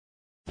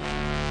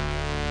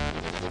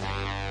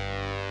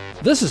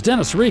This is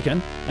Dennis Reekin,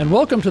 and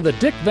welcome to the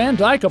Dick Van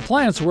Dyke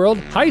Appliance World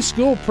High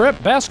School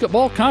Prep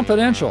Basketball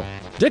Confidential.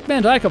 Dick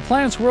Van Dyke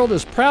Appliance World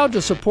is proud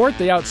to support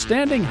the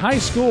outstanding high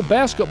school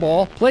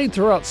basketball played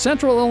throughout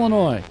Central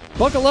Illinois.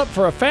 Buckle up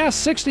for a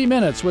fast 60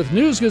 minutes with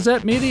News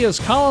Gazette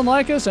Media's Colin,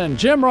 Likas, and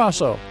Jim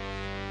Rossow.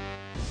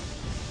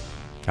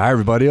 Hi,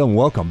 everybody, and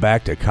welcome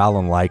back to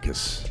Colin,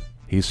 Likas.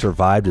 He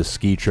survived a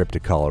ski trip to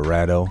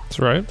Colorado. That's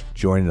right.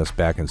 Joining us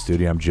back in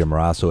studio, I'm Jim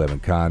Rossow, Evan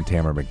Kahn,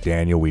 Tamara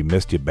McDaniel. We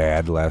missed you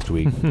bad last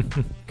week.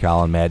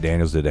 Colin, Matt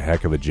Daniels did a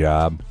heck of a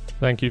job.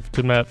 Thank you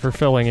to Matt for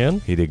filling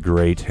in. He did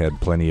great, had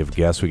plenty of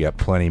guests. We got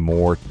plenty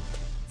more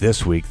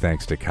this week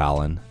thanks to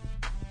Colin.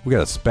 We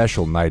got a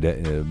special night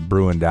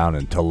brewing down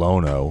in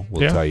Tolono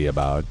we'll tell you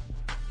about.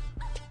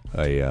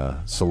 A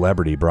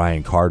celebrity,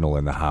 Brian Cardinal,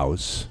 in the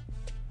house.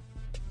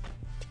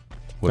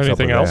 What's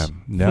Anything up with else?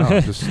 That?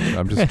 No,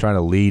 I'm just trying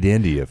to lead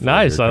into you.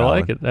 Nice, here, I Colin.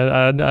 like it.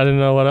 I didn't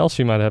know what else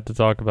you might have to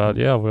talk about.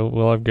 Yeah,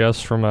 we'll have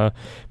guests from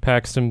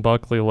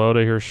Paxton-Buckley-Loda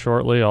here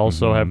shortly.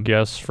 Also have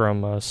guests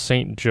from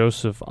St.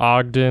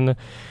 Joseph-Ogden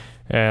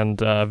and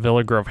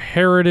Villa Grove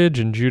Heritage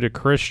and Judah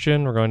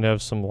Christian. We're going to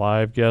have some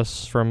live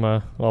guests from,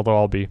 well, they'll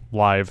all be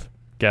live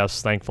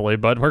guests, thankfully,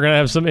 but we're going to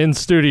have some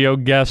in-studio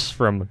guests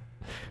from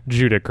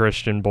Judah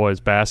Christian boys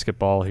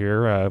basketball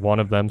here. One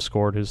of them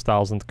scored his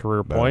 1,000th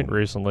career point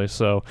recently,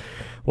 so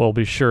we'll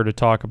be sure to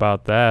talk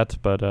about that.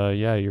 But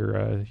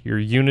your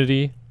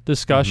Unity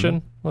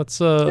discussion. Let's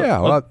you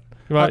want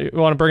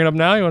to bring it up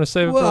now? You want to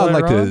save it for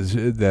later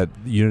on? That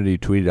Unity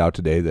tweeted out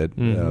today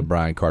that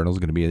Brian Cardinal is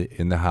going to be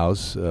in the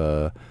house.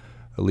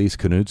 Elise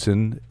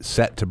Knutson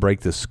set to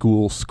break the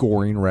school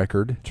scoring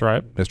record. That's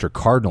right. Mr.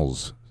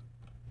 Cardinal's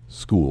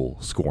school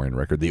scoring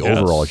record. The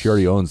overall, she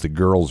already owns the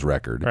girls'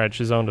 record. Right,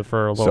 she's owned it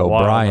for a little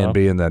while. So Brian, now.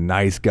 being the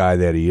nice guy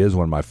that he is,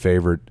 one of my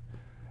favorite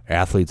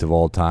athletes of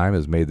all time,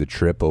 has made the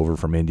trip over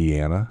from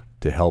Indiana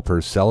to help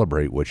her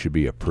celebrate what should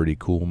be a pretty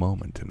cool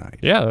moment tonight.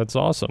 Yeah, that's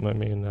awesome. I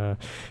mean,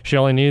 she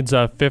only needs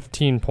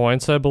 15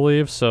 points, I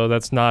believe, so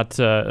that's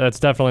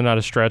definitely not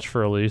a stretch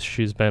for Elise.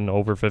 She's been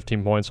over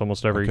 15 points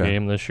almost every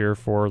game this year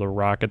for the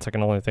Rockets. I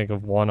can only think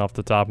of one off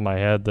the top of my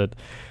head that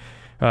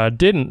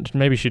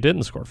maybe she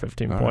didn't score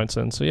 15 points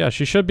in. So, yeah,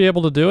 she should be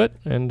able to do it,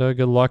 and good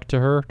luck to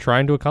her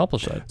trying to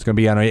accomplish that. It's going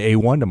to be on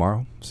A1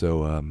 tomorrow,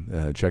 so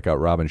check out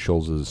Robin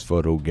Schulz's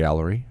photo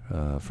gallery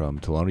from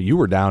Tolono. You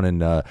were down in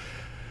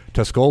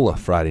Tuscola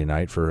Friday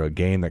night for a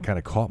game that kind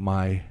of caught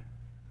my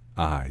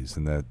eyes.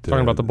 And that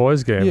talking about the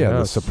boys' game. Yeah,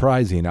 the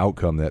surprising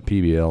outcome that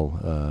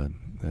PBL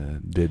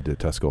did to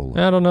Tuscola.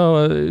 I don't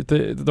know.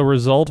 The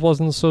result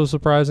wasn't so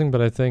surprising,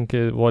 but I think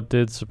what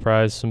did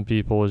surprise some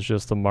people was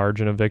just the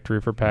margin of victory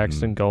for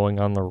Paxton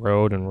going on the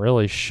road and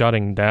really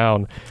shutting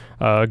down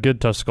a good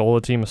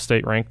Tuscola team, a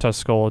state-ranked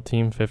Tuscola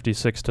team,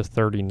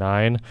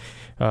 56-39.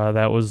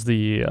 That was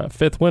the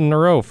fifth win in a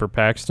row for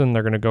Paxton.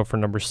 They're going to go for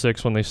number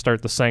 6 when they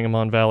start the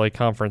Sangamon Valley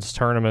Conference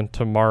Tournament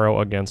tomorrow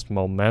against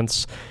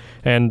Moments.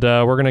 And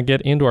we're going to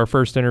get into our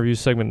first interview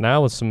segment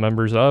now with some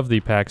members of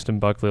the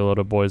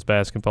Paxton-Buckley-Loda boys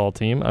basketball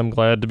team. I'm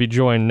glad to be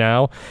joined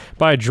now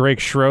by Drake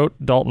Schrodt,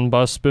 Dalton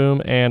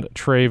Busboom, and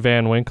Trey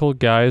VanWinkle.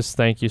 Guys,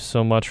 thank you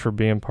so much for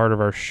being part of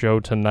our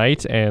show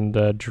tonight.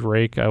 And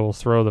Drake, I will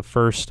throw the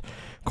first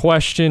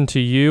question to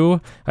you.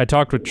 I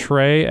talked with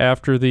Trey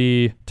after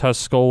the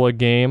Tuscola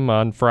game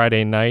on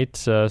Friday night,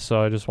 so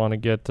I just want to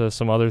get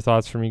some other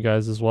thoughts from you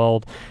guys as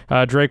well.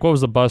 Drake, what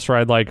was the bus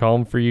ride like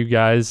home for you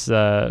guys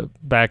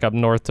back up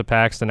north to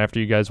Paxton after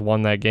you guys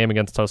won that game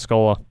against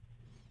Tuscola?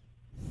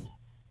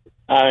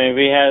 I mean,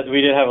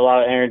 we did have a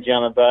lot of energy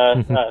on the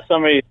bus.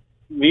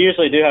 We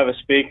usually do have a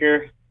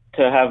speaker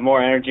to have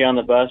more energy on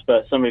the bus,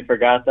 but somebody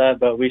forgot that,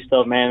 but we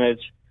still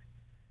managed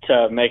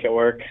to make it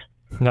work.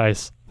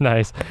 Nice.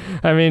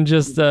 I mean,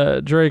 just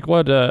Drake,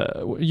 what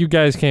you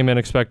guys came in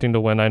expecting to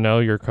win. I know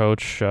your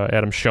coach,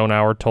 Adam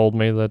Schonauer, told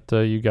me that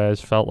you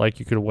guys felt like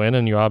you could win,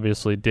 and you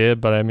obviously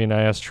did. But, I mean,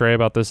 I asked Trey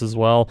about this as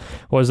well.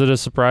 Was it a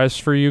surprise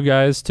for you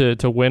guys to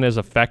win as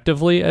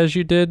effectively as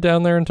you did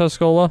down there in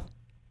Tuscola?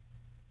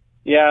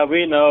 Yeah,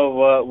 we know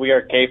what we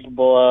are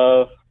capable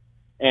of,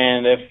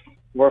 and if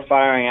we're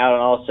firing out on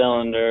all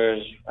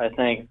cylinders, I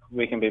think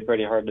we can be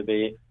pretty hard to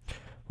beat.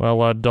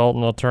 Well,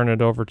 Dalton, I'll turn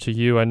it over to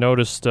you. I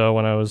noticed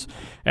when I was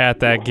at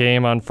that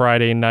game on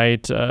Friday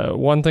night,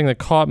 one thing that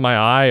caught my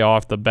eye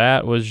off the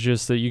bat was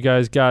just that you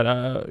guys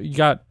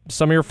got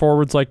some of your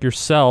forwards like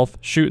yourself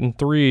shooting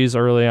threes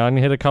early on.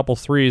 You hit a couple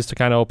threes to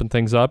kind of open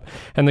things up,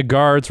 and the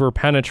guards were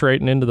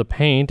penetrating into the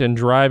paint and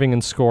driving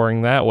and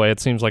scoring that way. It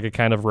seems like a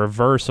kind of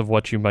reverse of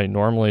what you might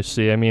normally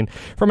see. I mean,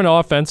 from an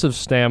offensive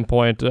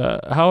standpoint,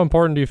 how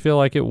important do you feel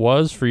like it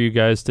was for you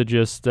guys to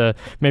just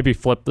maybe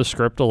flip the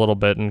script a little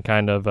bit and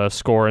kind of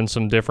score in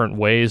some different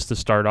ways to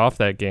start off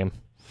that game?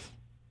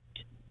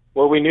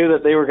 Well, we knew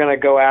that they were going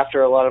to go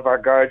after a lot of our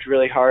guards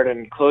really hard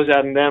and close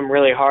out on them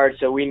really hard,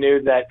 so we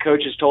knew that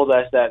coaches told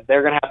us that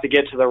they're going to have to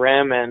get to the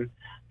rim and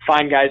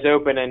find guys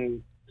open,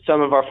 and some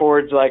of our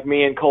forwards like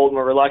me and Colin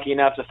were lucky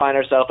enough to find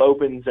ourselves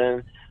openings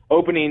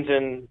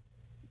and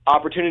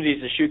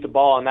opportunities to shoot the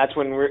ball, and that's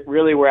when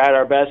really we're at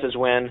our best, is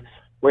when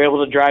we're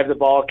able to drive the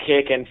ball,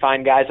 kick, and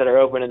find guys that are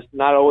open. It's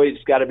not always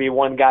got to be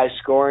one guy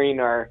scoring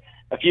or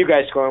a few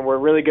guys scoring. We're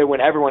really good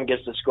when everyone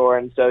gets to score,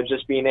 and so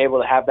just being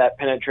able to have that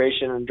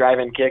penetration and drive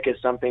and kick is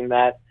something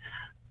that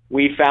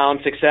we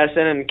found success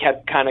in and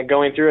kept kind of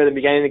going through at the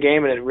beginning of the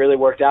game, and it really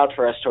worked out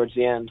for us towards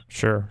the end.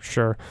 Sure.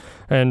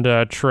 And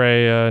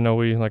Trey, I know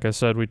like I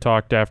said, we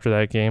talked after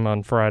that game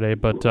on Friday,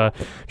 but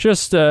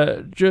just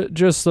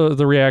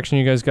the reaction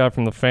you guys got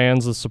from the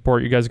fans, the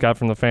support you guys got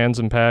from the fans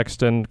in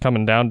Paxton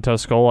coming down to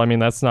Tuscola. I mean,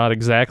 that's not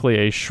exactly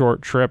a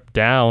short trip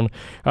down.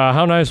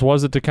 How nice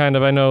was it to kind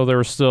of, I know there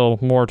were still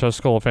more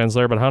Tuscola fans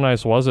there, but how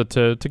nice was it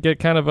to get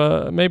kind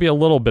of maybe a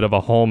little bit of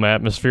a home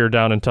atmosphere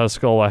down in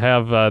Tuscola,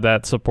 have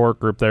that support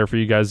group there for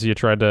you guys? You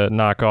tried to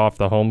knock off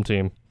the home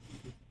team.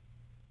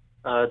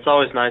 It's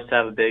always nice to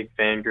have a big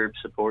fan group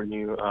supporting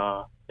you.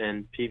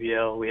 In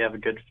PBL, we have a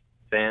good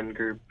fan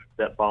group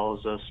that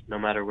follows us no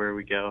matter where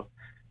we go.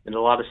 And a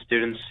lot of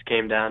students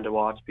came down to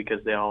watch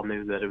because they all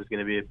knew that it was going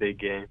to be a big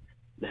game.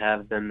 To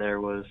have them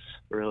there was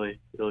really,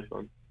 really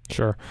fun.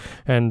 Sure.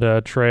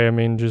 And Trey, I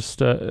mean,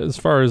 just as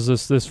far as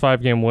this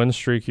 5-game win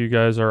streak you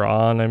guys are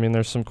on, I mean,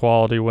 there's some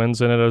quality wins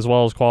in it as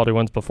well as quality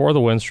wins before the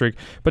win streak.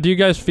 But do you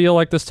guys feel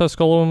like this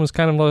Tuscola win was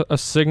kind of a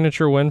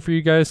signature win for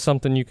you guys,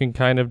 something you can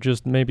kind of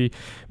just maybe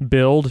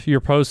build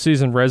your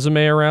postseason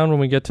resume around when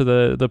we get to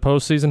the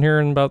postseason here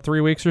in about 3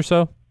 weeks or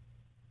so?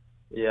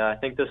 Yeah, I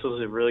think this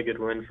was a really good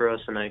win for us,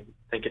 and I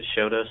think it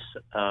showed us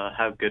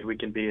how good we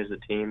can be as a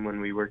team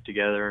when we work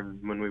together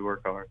and when we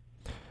work hard.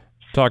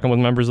 Talking with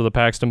members of the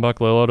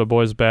Paxton-Buckley-Loda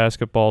boys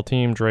basketball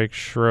team, Drake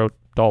Schrodt,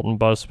 Dalton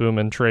Busboom,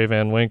 and Trey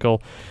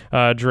VanWinkle.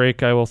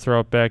 Drake, I will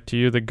throw it back to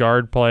you. The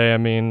guard play, I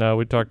mean,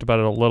 we talked about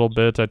it a little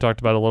bit. I talked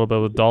about it a little bit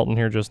with Dalton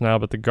here just now,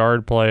 but the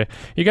guard play,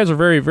 you guys are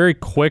very, very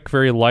quick,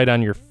 very light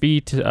on your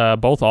feet,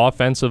 both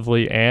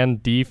offensively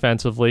and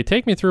defensively.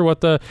 Take me through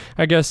what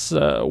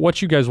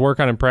what you guys work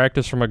on in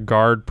practice from a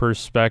guard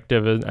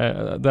perspective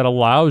that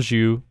allows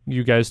you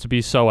guys to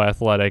be so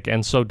athletic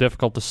and so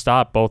difficult to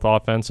stop both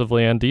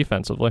offensively and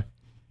defensively.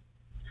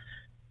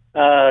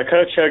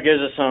 Coach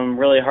gives us some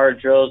really hard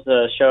drills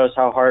to show us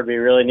how hard we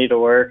really need to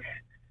work,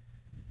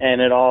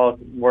 and it all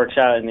works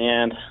out in the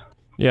end.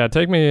 Yeah,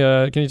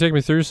 can you take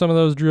me through some of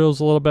those drills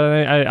a little bit?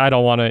 I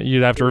don't want to,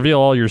 you'd have to reveal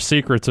all your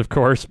secrets, of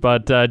course,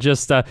 but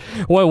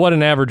what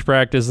an average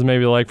practice is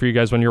maybe like for you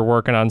guys when you're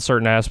working on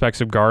certain aspects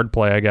of guard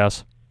play, I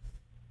guess.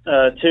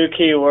 2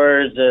 key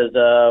words is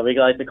we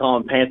like to call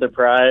them Panther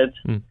prides,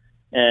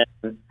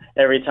 and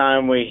every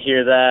time we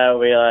hear that,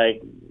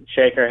 we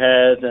shake our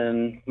heads,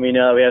 and we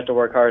know we have to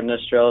work hard in this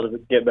drill to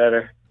get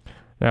better.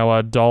 Now,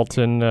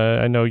 Dalton,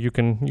 I know you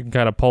can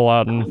kind of pull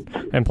out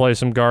and play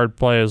some guard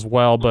play as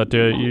well, but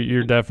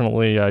you're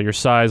definitely your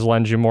size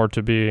lends you more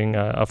to being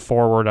a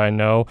forward, I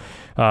know,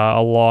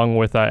 along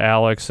with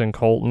Alex and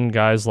Colton,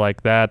 guys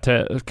like that.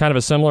 Kind of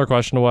a similar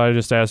question to what I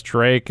just asked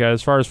Drake.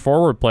 As far as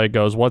forward play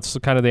goes, what's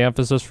kind of the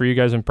emphasis for you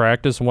guys in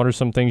practice, and what are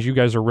some things you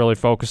guys are really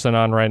focusing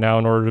on right now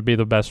in order to be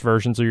the best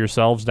versions of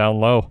yourselves down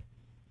low?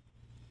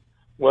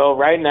 Well,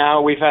 right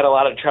now we've had a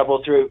lot of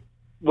trouble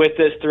with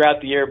this throughout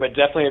the year, but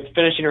definitely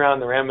finishing around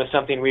the rim is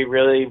something we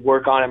really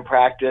work on in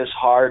practice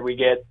hard. We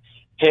get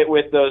hit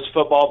with those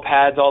football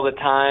pads all the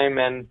time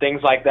and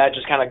things like that,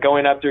 just kind of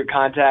going up through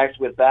contact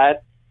with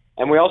that.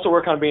 And we also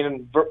work on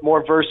being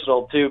more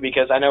versatile too,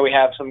 because I know we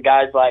have some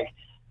guys like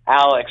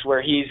Alex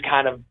where he's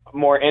kind of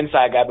more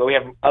inside guy, but we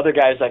have other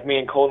guys like me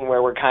and Colton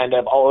where we're kind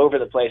of all over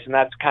the place, and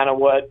that's kind of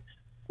what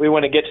we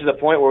want to get to, the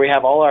point where we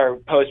have all our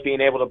posts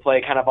being able to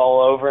play kind of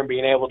all over and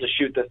being able to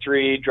shoot the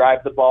three,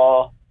 drive the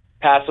ball,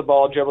 pass the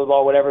ball, dribble the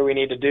ball, whatever we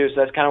need to do. So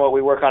that's kind of what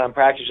we work on in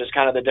practice, just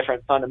kind of the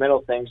different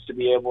fundamental things to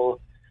be able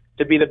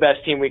to be the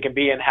best team we can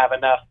be and have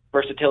enough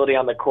versatility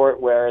on the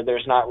court where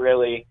there's not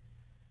really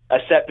a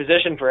set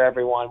position for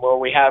everyone. Where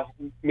we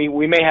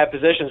may have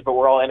positions, but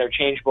we're all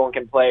interchangeable and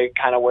can play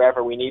kind of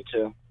wherever we need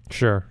to.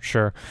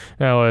 Sure.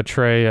 Now,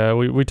 Trey,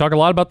 we talk a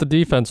lot about the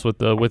defense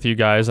with you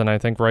guys, and I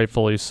think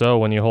rightfully so.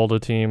 When you hold a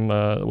team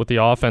with the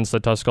offense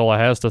that Tuscola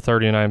has to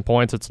 39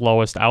 points, its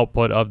lowest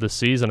output of the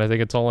season, I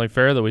think it's only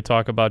fair that we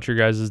talk about your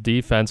guys'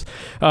 defense.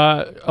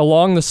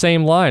 Along the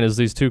same line as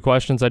these two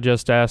questions I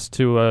just asked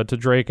to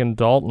Drake and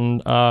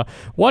Dalton,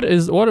 what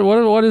is it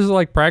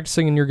like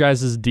practicing in your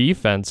guys'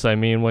 defense? I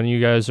mean, when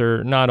you guys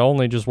are not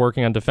only just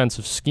working on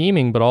defensive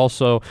scheming, but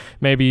also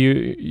maybe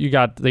you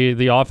got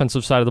the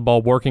offensive side of the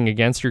ball working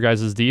against your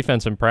guys'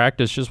 defense in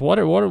practice. Just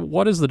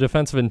what is the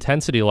defensive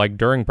intensity like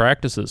during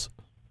practices?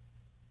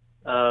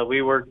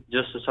 We work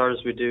just as hard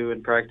as we do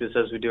in practice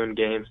as we do in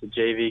games. The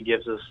JV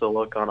gives us a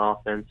look on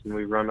offense, and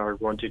we run our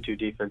 1-2-2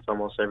 defense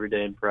almost every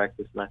day in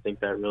practice, and I think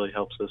that really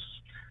helps us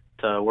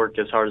to work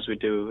as hard as we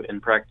do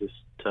in practice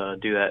to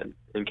do that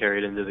and carry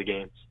it into the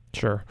games.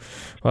 Sure.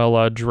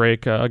 Well,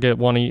 Drake, I'll get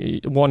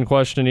one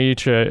question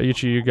each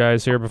of you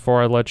guys here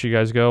before I let you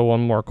guys go.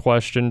 One more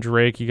question,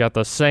 Drake. You got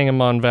the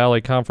Sangamon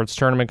Valley Conference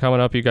Tournament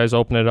coming up. You guys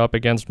open it up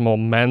against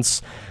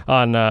Momence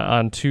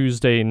on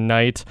Tuesday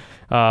night,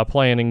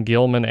 playing in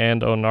Gilman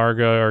and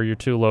Onarga are your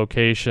two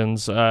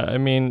locations. I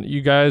mean,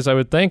 you guys, I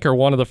would think, are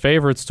one of the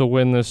favorites to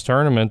win this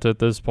tournament at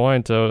this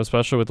point,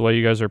 especially with the way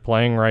you guys are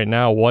playing right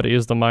now. What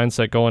is the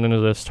mindset going into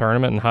this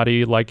tournament, and how do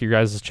you like your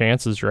guys'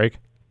 chances, Drake?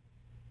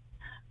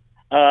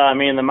 I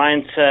mean, the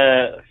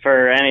mindset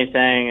for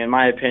anything, in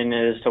my opinion,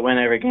 is to win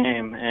every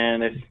game.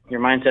 And if your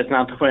mindset's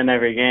not to win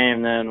every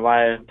game, then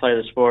why play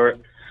the sport?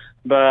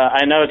 But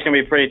I know it's going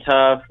to be pretty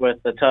tough with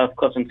the tough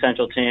Clifton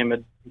Central team.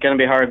 It's going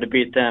to be hard to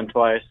beat them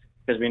twice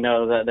because we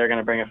know that they're going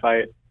to bring a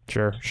fight.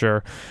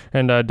 Sure.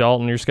 And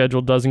Dalton, your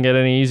schedule doesn't get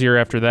any easier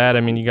after that.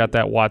 I mean, you got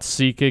that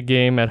Watsika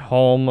game at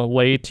home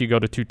late. You go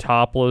to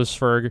Teutopolis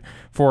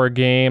for a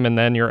game, and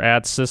then you're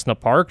at Cissna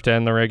Park to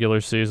end the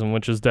regular season,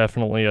 which is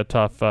definitely a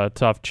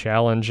tough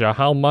challenge.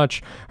 How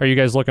much are you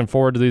guys looking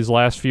forward to these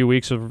last few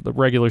weeks of the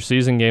regular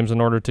season games in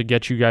order to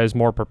get you guys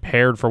more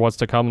prepared for what's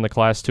to come in the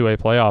Class 2A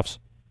playoffs?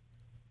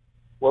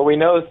 Well, we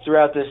know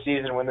throughout this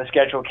season when the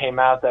schedule came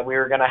out that we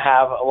were going to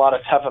have a lot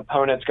of tough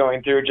opponents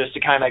going through just to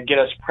kind of get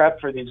us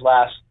prepped for these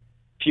last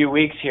few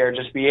weeks here,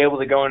 just be able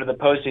to go into the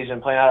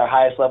postseason playing at our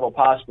highest level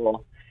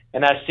possible.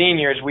 And as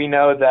seniors, we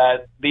know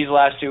that these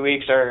last 2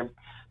 weeks are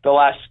the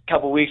last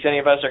couple weeks any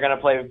of us are going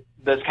to play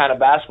this kind of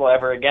basketball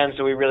ever again,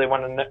 so we really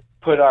want to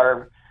put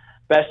our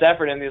best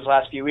effort in these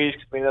last few weeks.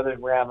 We know that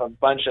we're going to have a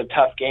bunch of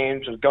tough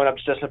games. Going up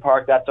to Cissna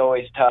Park, that's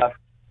always tough.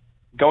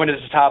 Going to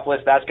the top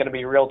list, that's going to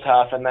be real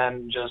tough. And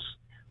then just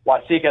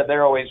Watsika,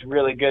 they're always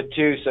really good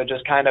too. So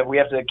just kind of we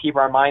have to keep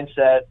our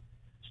mindset,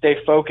 stay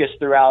focused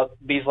throughout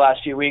these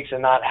last few weeks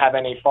and not have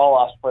any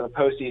fall-offs for the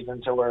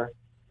postseason, so we're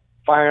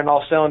firing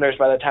all cylinders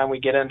by the time we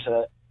get into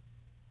it.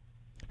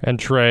 And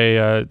Trey,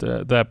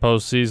 that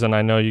postseason,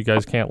 I know you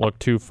guys can't look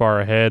too far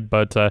ahead,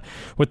 but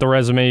with the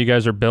resume you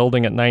guys are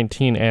building at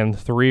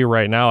 19-3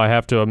 right now, I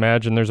have to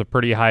imagine there's a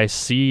pretty high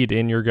seed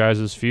in your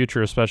guys'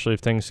 future, especially if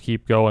things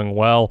keep going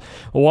well.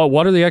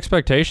 What are the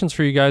expectations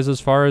for you guys as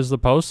far as the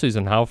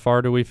postseason? How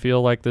far do we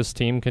feel like this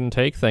team can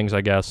take things,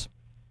 I guess?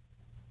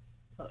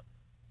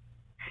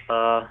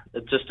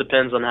 It just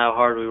depends on how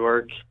hard we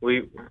work.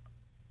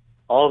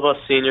 All of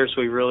us seniors,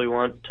 we really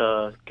want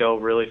to go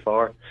really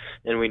far,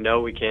 and we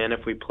know we can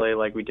if we play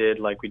like we did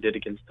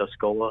against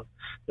Tuscola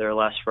there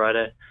last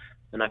Friday.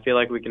 And I feel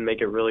like we can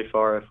make it really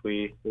far if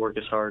we work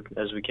as hard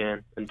as we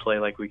can and play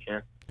like we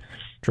can.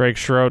 Drake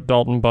Schrodt,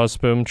 Dalton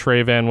Busboom,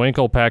 Trey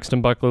VanWinkle,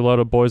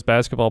 Paxton-Buckley-Loda boys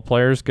basketball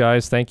players.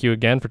 Guys, thank you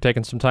again for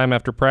taking some time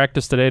after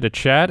practice today to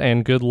chat,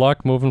 and good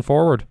luck moving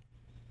forward.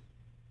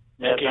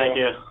 Yeah, thank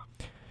you.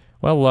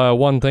 Well,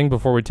 one thing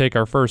before we take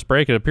our first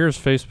break, it appears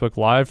Facebook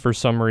Live for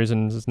some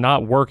reason is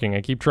not working.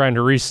 I keep trying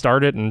to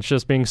restart it, and it's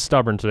just being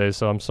stubborn today,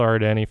 so I'm sorry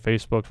to any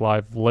Facebook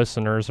Live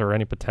listeners or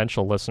any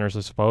potential listeners,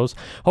 I suppose.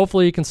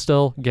 Hopefully you can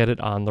still get it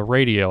on the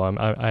radio.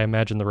 I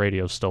imagine the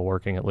radio's still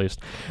working at least.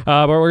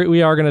 But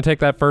we are going to take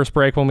that first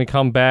break. When we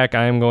come back,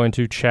 I am going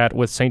to chat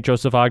with St.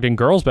 Joseph-Ogden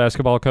girls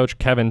basketball coach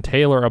Kevin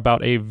Taylor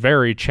about a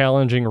very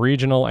challenging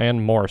regional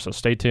and more, so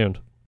stay tuned.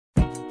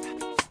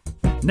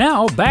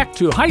 Now, back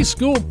to High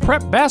School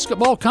Prep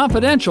Basketball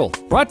Confidential,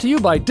 brought to you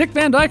by Dick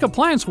Van Dyke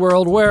Appliance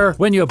World, where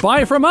when you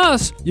buy from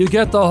us, you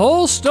get the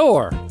whole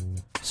store.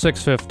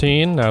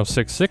 6:15, now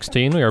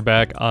 6:16. We are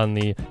back on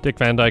the Dick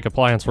Van Dyke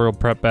Appliance World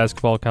Prep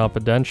Basketball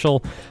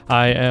Confidential.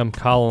 I am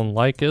Colin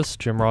Likas.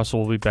 Jim Rossow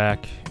will be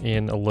back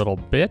in a little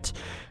bit.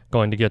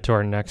 Going to get to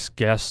our next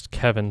guest,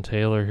 Kevin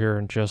Taylor, here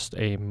in just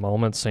a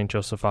moment, St.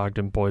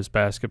 Joseph-Ogden boys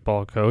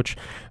basketball coach.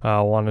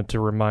 Wanted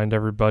to remind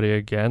everybody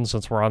again,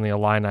 since we're on the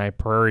Illini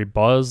Prairie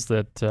Buzz,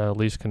 that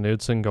Lise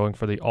Knudsen going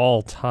for the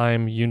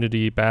all-time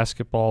Unity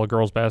basketball,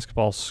 girls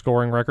basketball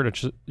scoring record.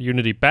 It's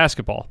Unity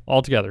basketball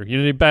altogether,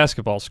 Unity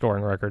basketball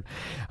scoring record.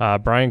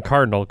 Brian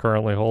Cardinal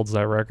currently holds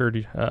that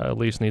record.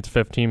 Lise needs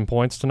 15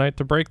 points tonight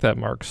to break that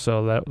mark,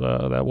 so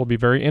that will be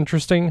very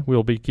interesting.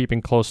 We'll be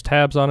keeping close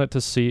tabs on it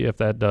to see if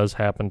that does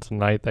happen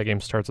tonight. That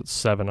game starts at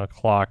 7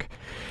 o'clock.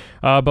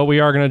 But we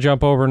are going to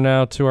jump over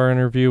now to our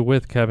interview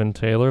with Kevin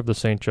Taylor of the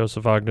St.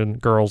 Joseph-Ogden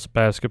girls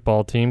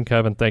basketball team.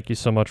 Kevin, thank you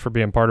so much for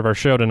being part of our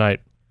show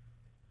tonight.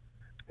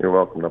 You're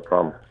welcome. No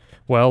problem.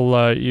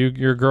 Well,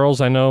 your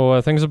girls, I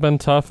know things have been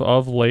tough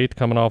of late,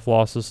 coming off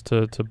losses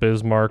to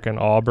Bismarck and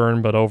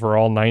Auburn, but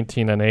overall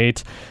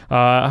 19-8.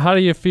 How do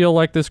you feel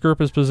like this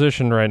group is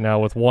positioned right now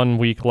with 1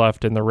 week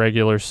left in the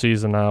regular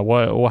season?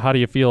 How do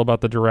you feel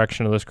about the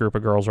direction of this group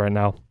of girls right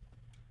now?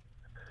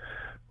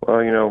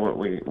 Well, you know,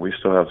 we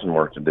still have some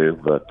work to do,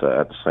 but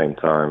at the same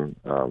time,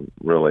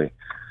 really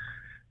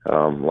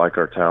like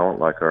our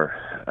talent, like our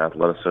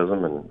athleticism,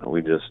 and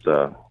we just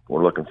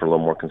we're looking for a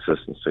little more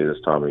consistency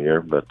this time of year.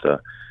 But you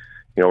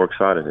know, we're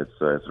excited. It's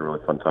a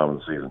really fun time of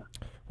the season.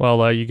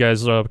 Well, you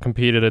guys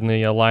competed in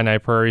the Illini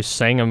Prairie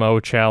Sangamo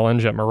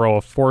Challenge at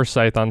Maroa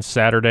Forsyth on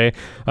Saturday.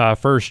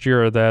 First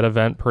year of that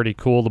event, pretty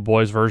cool. The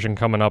boys' version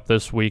coming up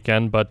this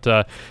weekend, but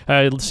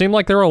it seemed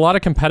like there were a lot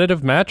of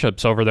competitive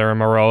matchups over there in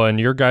Maroa, and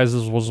your guys'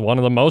 was one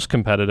of the most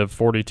competitive,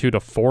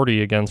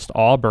 42-40 against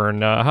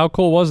Auburn. How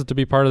cool was it to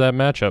be part of that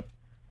matchup?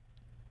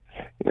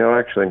 I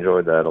actually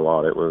enjoyed that a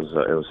lot. It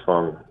was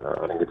fun.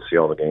 I didn't get to see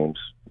all the games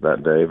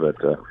that day, but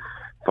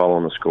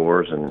following the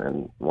scores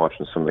and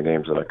watching some of the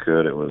games that I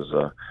could, it was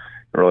a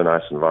really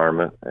nice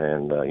environment.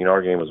 And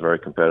our game was very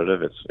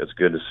competitive. It's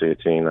good to see a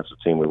team that's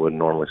a team we wouldn't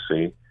normally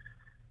see.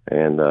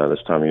 And this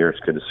time of year, it's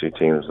good to see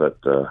teams that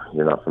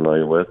you're not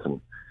familiar with, and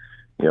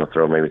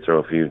throw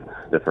a few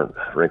different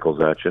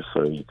wrinkles at you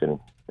so you can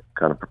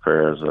kind of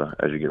prepare as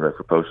you get ready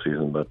for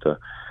postseason. But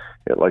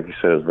like you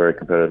said, it was a very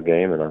competitive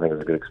game, and I think it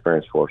was a good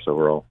experience for us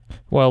overall.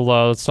 Well,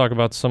 let's talk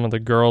about some of the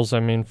girls.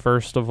 I mean,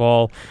 first of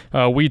all,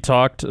 we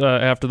talked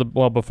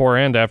before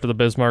and after the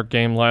Bismarck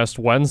game last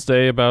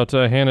Wednesday about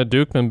Hannah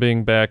Dukeman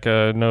being back.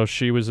 No,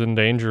 she was in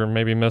danger and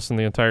maybe missing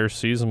the entire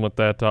season with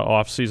that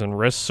off-season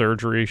wrist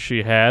surgery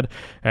she had,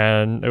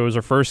 and it was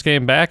her first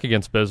game back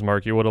against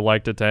Bismarck. You would have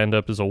liked it to end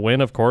up as a win,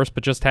 of course,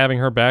 but just having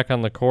her back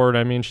on the court,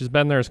 I mean, she's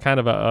been there as kind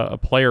of a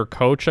player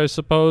coach, I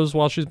suppose,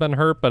 while she's been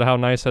hurt, but how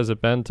nice has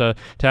it been to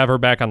have her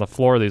back on the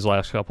floor these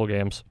last couple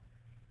games?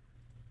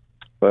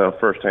 Well,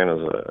 first,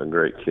 Hannah's a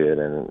great kid,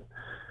 and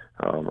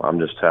I'm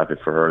just happy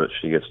for her that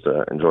she gets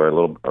to enjoy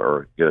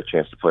or get a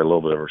chance to play a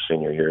little bit of her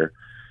senior year.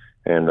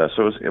 And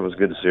so it was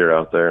good to see her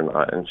out there,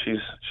 and she's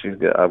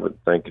good. I would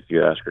think if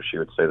you ask her, she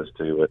would say this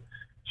too, but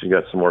she's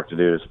got some work to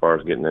do as far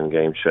as getting in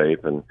game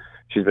shape, and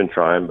she's been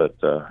trying, but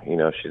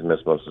she's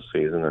missed most of the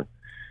season.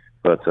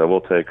 But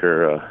we'll take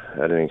her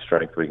at any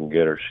strength we can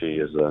get her. She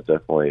is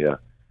definitely a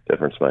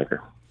difference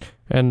maker.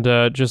 And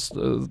just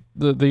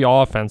the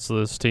offense of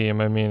this team,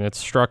 I mean, it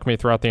struck me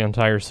throughout the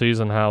entire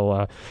season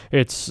how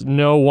it's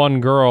no one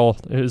girl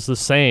is the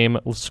same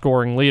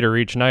scoring leader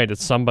each night.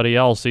 It's somebody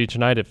else each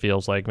night, it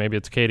feels like. Maybe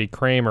it's Katie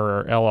Kramer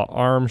or Ella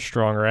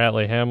Armstrong or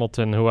Atlee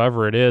Hamilton,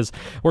 whoever it is.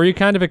 Were you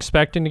kind of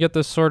expecting to get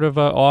this sort of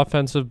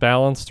offensive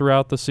balance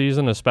throughout the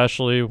season,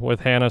 especially with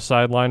Hannah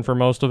sidelined for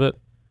most of it?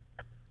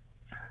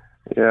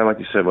 Yeah, like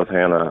you said, with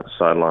Hannah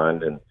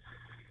sidelined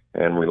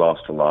and we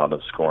lost a lot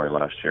of scoring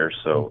last year,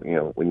 so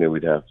we knew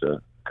we'd have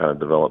to kind of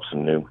develop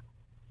some new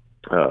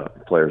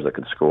players that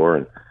could score.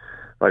 And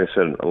like I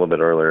said a little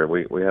bit earlier,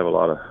 we have a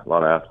lot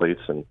of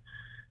athletes, and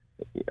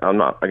I'm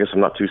not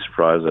too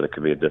surprised that it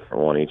could be a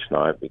different one each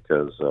night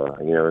because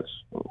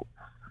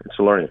it's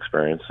a learning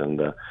experience,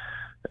 and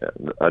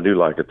I do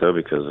like it though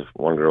because if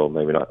one girl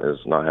maybe is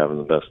not having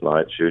the best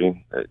night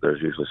shooting,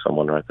 there's usually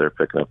someone right there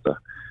picking up the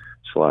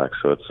slack.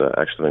 So it's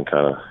actually been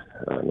kind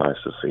of nice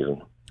this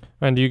season.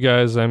 And you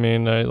guys, I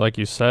mean, like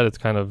you said, it's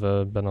kind of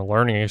been a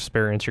learning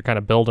experience. You're kind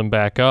of building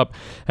back up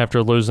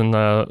after losing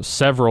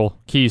several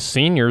key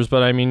seniors.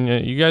 But, I mean,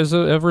 you guys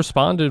have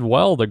responded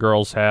well, the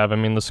girls have. I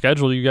mean, the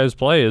schedule you guys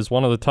play is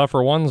one of the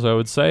tougher ones, I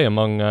would say,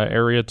 among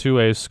Area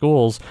 2A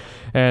schools.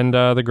 And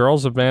the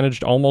girls have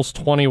managed almost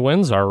 20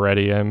 wins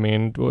already. I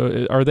mean,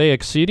 are they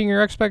exceeding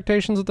your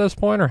expectations at this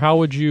point? Or how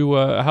would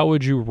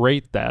you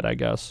rate that, I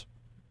guess?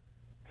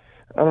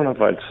 I don't know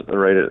if I'd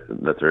rate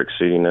it that they're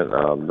exceeding it.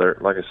 They're,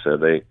 like I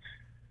said,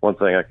 one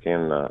thing I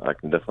can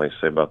definitely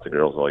say about the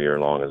girls all year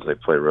long is they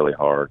play really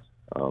hard.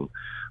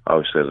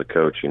 Obviously, as a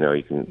coach,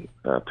 you can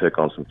pick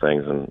on some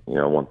things, and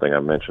one thing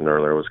I mentioned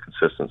earlier was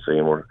consistency,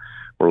 and we're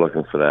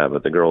looking for that.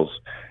 But the girls,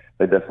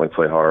 they definitely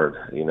play hard.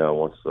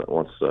 Once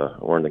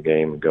we're in the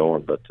game and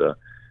going. But the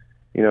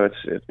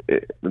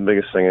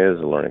biggest thing is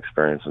the learning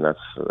experience, and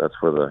that's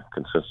where the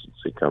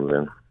consistency comes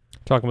in.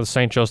 Talking with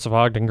St.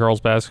 Joseph-Ogden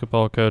girls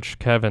basketball coach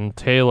Kevin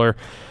Taylor.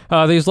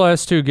 These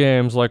last two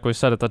games, like we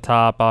said at the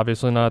top,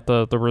 obviously not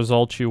the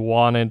results you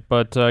wanted,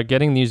 but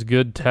getting these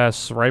good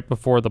tests right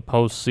before the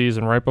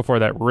postseason, right before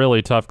that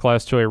really tough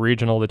Class 2A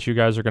regional that you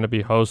guys are going to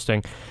be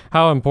hosting.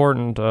 How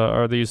important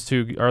are those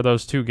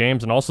two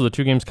games, and also the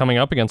two games coming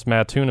up against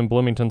Mattoon and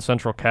Bloomington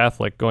Central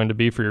Catholic going to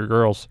be for your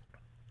girls?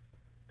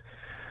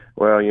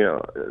 Well,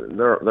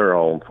 they're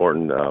all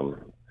important.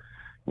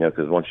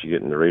 Because once you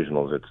get into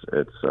regionals,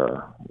 it's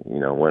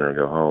win or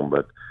go home.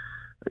 But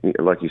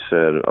like you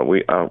said,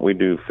 we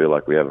do feel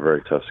like we have a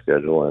very tough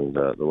schedule, and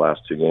the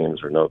last two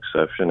games are no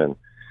exception. And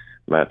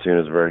Mattoon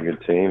is a very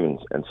good team,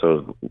 and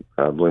so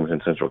is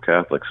Bloomington Central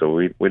Catholic. So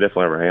we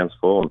definitely have our hands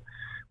full, and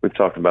we've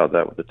talked about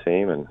that with the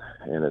team, and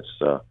it's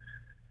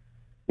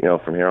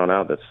from here on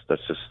out,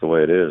 that's just the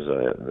way it is.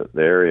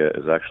 The area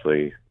is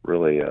actually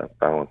really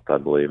balanced, I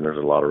believe, and there's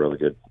a lot of really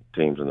good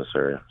teams in this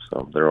area.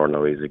 So there are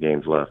no easy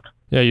games left.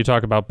 Yeah, you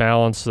talk about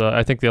balance.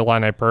 I think the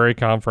Illini Prairie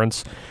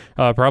Conference,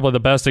 probably the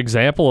best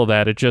example of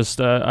that. It just,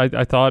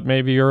 I thought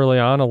maybe early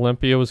on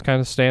Olympia was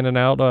kind of standing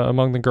out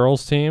among the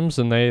girls' teams,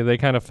 and they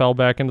kind of fell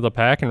back into the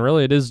pack. And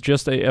really, it is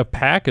just a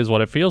pack is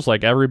what it feels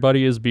like.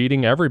 Everybody is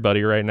beating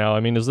everybody right now.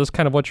 I mean, is this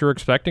kind of what you're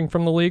expecting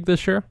from the league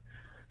this year?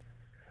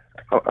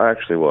 I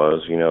actually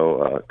was.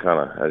 Kind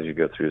of as you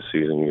go through the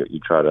season, you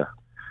try to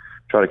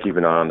keep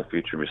an eye on the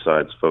future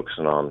besides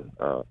focusing on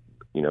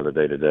the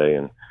day-to-day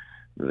and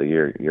the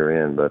year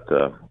you're in. But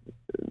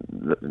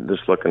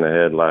just looking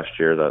ahead last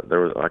year,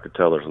 I could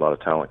tell there's a lot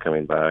of talent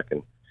coming back,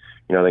 and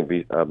I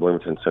think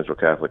Bloomington Central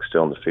Catholic's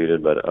still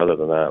undefeated. But other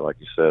than that, like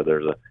you said,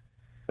 there's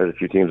a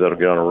few teams that'll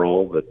get on a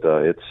roll. But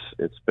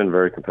it's been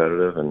very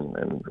competitive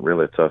and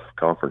really a tough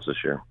conference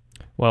this year.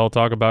 Well,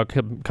 talk about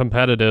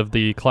competitive.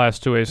 The Class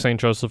 2A St.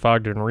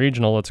 Joseph-Ogden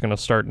Regional, it's going to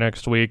start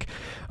next week.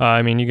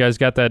 You guys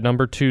got that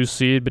number 2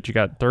 seed, but you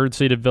got 3rd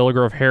seeded Villa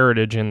Grove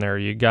Heritage in there.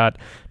 You got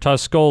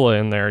Tuscola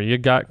in there. You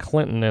got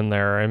Clinton in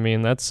there.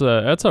 That's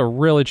a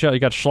really you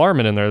got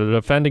Schlarman in there, the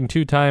defending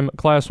 2-time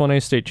Class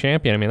 1A state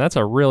champion. That's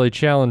a really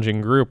challenging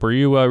group. Were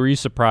you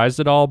surprised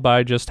at all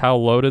by just how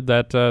loaded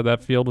that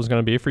field was going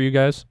to be for you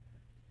guys?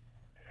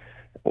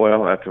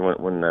 Well, after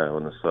when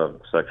the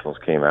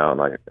sub-sectionals came out,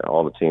 like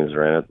all the teams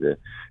are in it,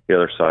 the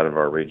other side of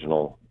our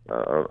regional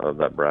of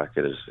that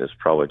bracket is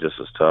probably just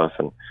as tough.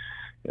 And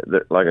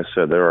like I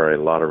said, there are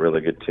a lot of really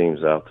good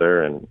teams out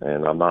there, and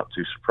I'm not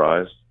too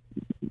surprised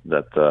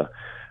that,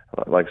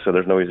 like I said,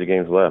 there's no easy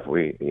games left.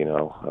 We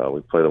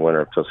play the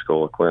winner of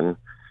Tuscola Clinton,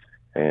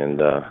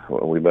 and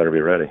we better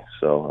be ready.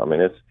 So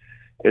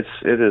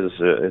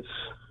it's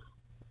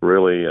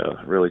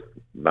really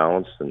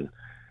balanced. And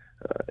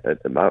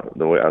about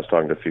the way I was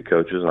talking to a few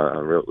coaches,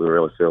 we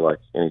really feel like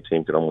any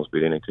team could almost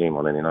beat any team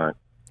on any night.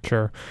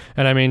 Sure.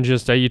 And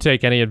just you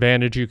take any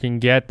advantage you can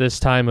get this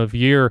time of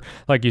year.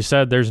 Like you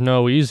said, there's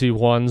no easy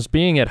ones.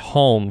 Being at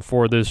home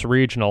for this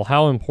regional,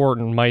 how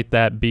important might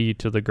that be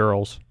to the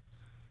girls?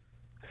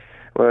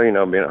 Well,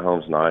 being at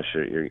home's nice.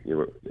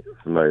 You're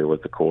familiar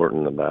with the court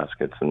and the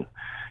baskets, and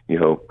you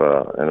hope,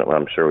 and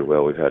I'm sure we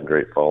will. We've had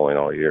great following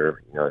all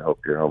year. I hope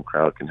your home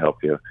crowd can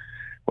help you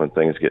when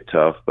things get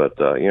tough, but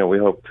we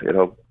hope it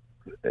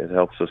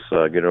helps us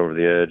get over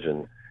the edge.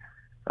 And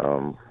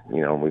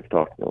we've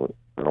talked.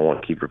 I don't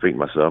want to keep repeating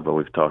myself, but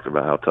we've talked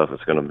about how tough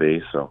it's going to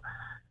be. So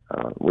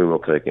we will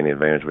take any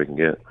advantage we can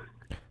get.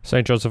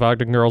 St.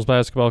 Joseph-Ogden girls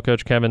basketball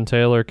coach Kevin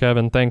Taylor.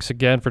 Kevin, thanks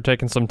again for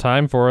taking some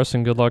time for us,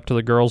 and good luck to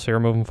the girls here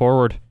moving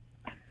forward.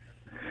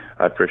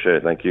 I appreciate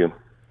it. Thank you.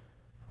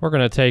 We're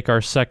going to take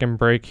our second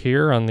break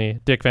here on the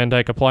Dick Van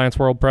Dyke Appliance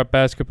World Prep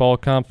Basketball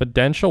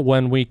Confidential.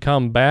 When we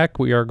come back,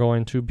 we are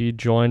going to be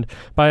joined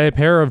by a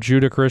pair of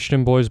Judah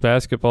Christian boys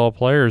basketball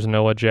players,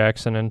 Noah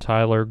Jackson and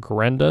Tyler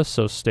Grenda,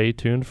 so stay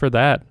tuned for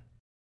that.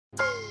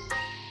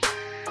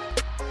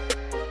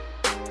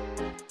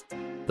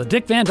 The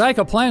Dick Van Dyke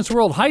Appliance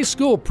World High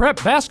School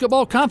Prep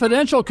Basketball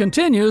Confidential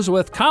continues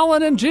with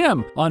Colin and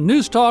Jim on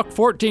News Talk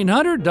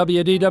 1400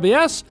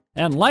 WDWS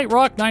and Light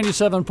Rock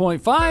 97.5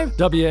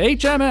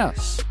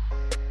 WHMS.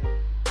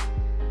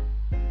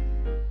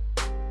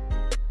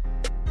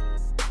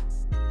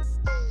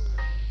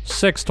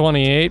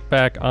 .628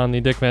 back on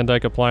the Dick Van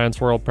Dyke Appliance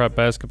World Prep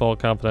Basketball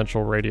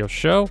Confidential radio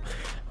show.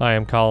 I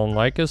am Colin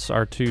Likas.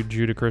 Our 2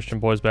 Judah Christian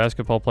boys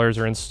basketball players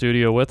are in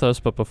studio with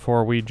us, but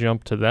before we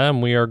jump to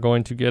them, we are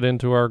going to get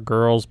into our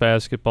girls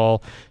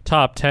basketball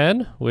top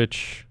 10,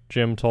 which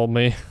Jim told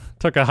me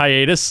took a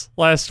hiatus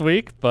last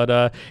week,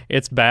 but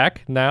it's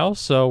back now,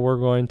 so we're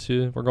going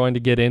to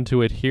get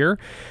into it here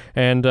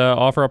and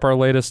offer up our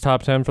latest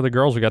top 10 for the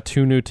girls. We got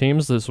 2 new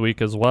teams this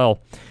week as well.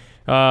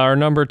 Our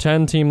number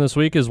 10 team this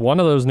week is one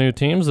of those new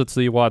teams. It's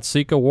the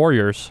Watseka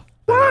Warriors.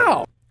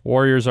 Wow!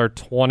 Warriors are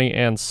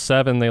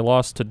 20-7. They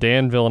lost to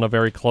Danville in a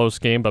very close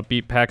game, but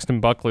beat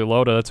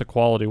Paxton-Buckley-Loda. That's a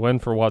quality win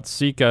for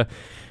Watseka.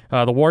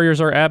 The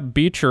Warriors are at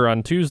Beecher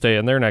on Tuesday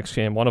in their next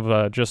game, one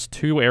of just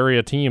 2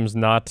 area teams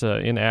not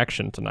in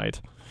action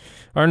tonight.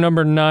 Our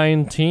number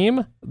 9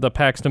 team, the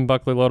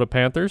Paxton-Buckley-Loda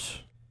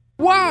Panthers.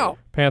 Wow!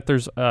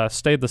 Panthers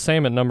stayed the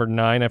same at number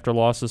 9 after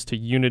losses to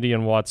Unity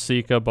and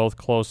Watseka, both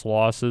close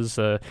losses.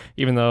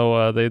 Even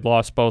though they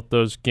lost both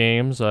those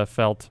games,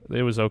 felt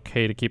it was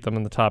okay to keep them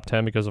in the top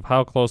 10 because of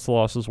how close the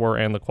losses were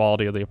and the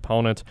quality of the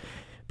opponent.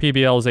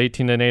 PBL is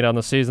 18-8 on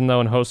the season, though,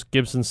 and hosts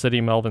Gibson City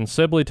Melvin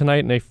Sibley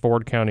tonight in a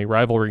Ford County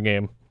rivalry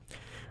game.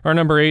 Our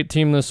number 8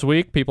 team this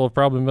week, people have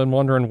probably been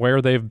wondering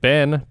where they've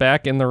been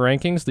back in the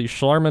rankings, the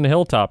Schlarman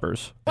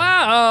Hilltoppers.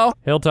 Wow!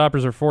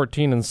 Hilltoppers are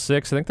 14-6.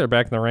 I think they're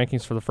back in the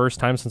rankings for the first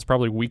time since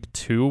probably week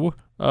 2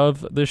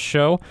 of this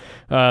show.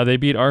 They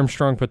beat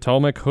Armstrong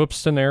Potomac,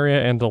 Hoopston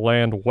area, and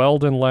DeLand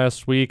Weldon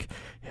last week.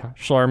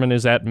 Schlarman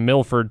is at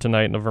Milford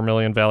tonight in the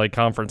Vermilion Valley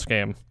Conference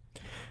game.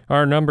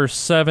 Our number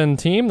 7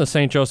 team, the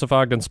St.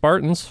 Joseph-Ogden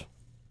Spartans.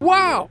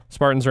 Wow!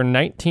 Spartans are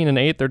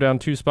 19-8. They're down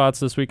 2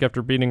 spots this week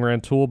after beating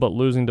Rantoul, but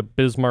losing to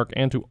Bismarck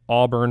and to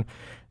Auburn.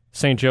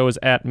 St. Joe is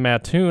at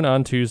Mattoon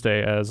on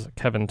Tuesday, as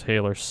Kevin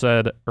Taylor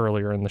said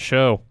earlier in the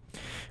show.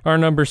 Our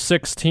number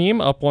 6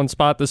 team, up 1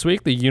 spot this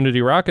week, the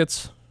Unity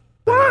Rockets.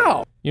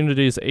 Wow!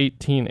 Unity is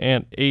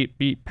 18-8,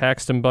 beat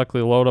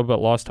Paxton-Buckley-Loda,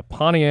 but lost to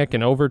Pontiac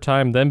in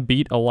overtime, then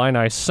beat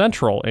Illini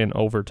Central in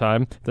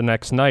overtime the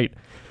next night.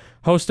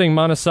 Hosting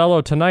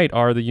Monticello tonight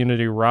are the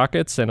Unity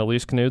Rockets, and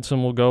Elise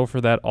Knudsen will go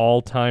for that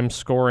all-time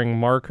scoring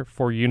mark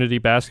for Unity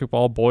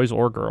basketball, boys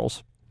or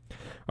girls.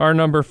 Our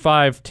number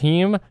 5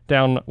 team,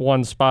 down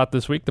 1 spot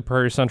this week, the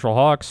Prairie Central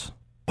Hawks.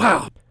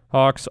 Wow!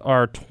 Hawks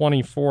are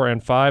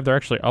 24-5. They're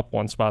actually up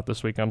one spot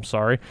this week, I'm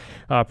sorry.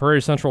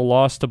 Prairie Central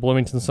lost to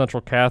Bloomington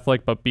Central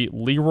Catholic, but beat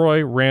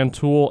Leroy,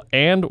 Rantoul,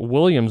 and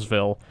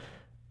Williamsville.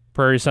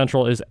 Prairie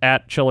Central is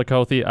at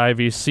Chillicothe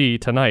IVC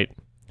tonight.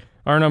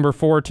 Our number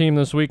 4 team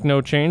this week,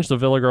 no change, the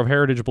Villa Grove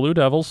Heritage Blue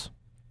Devils.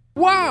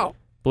 Wow!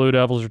 Blue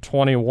Devils are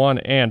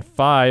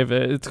 21-5.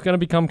 It's going to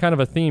become kind of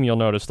a theme, you'll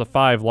notice, the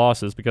 5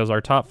 losses, because our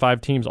top 5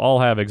 teams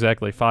all have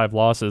exactly 5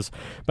 losses.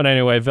 But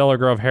anyway, Villa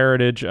Grove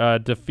Heritage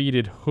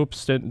defeated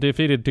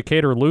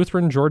Decatur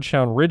Lutheran,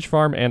 Georgetown Ridge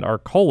Farm, and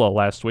Arcola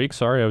last week.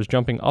 Sorry, I was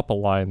jumping up a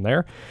line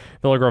there.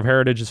 Villa Grove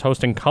Heritage is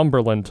hosting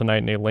Cumberland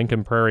tonight in a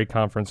Lincoln Prairie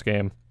Conference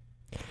game.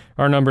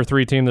 Our number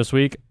 3 team this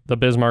week, the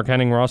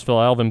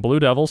Bismarck-Henning-Rossville-Alvin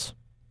Blue Devils.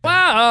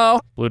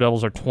 Wow! Blue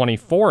Devils are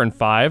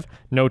 24-5.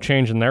 No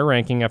change in their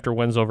ranking after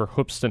wins over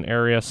Hoopeston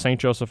area, St.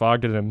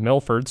 Joseph-Ogden, and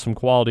Milford. Some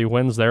quality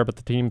wins there, but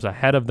the teams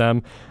ahead of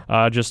them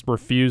just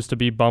refuse to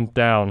be bumped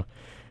down.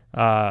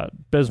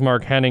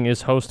 Bismarck-Henning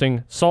is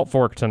hosting Salt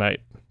Fork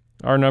tonight.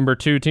 Our number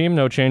 2 team,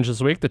 no change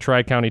this week, the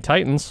Tri-County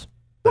Titans.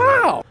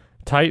 Wow!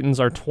 Titans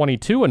are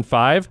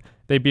 22-5.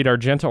 They beat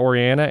Argenta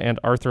Oriana and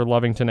Arthur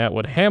Lovington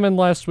Atwood Hammond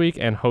last week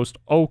and host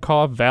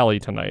Okaw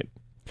Valley tonight.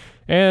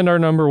 And our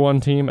number 1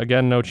 team,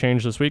 again, no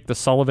change this week, the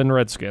Sullivan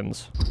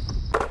Redskins.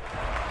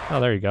 Oh,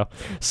 there you go.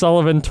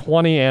 Sullivan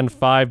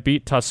 20-5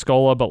 beat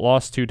Tuscola but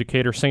lost to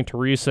Decatur St.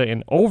 Teresa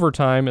in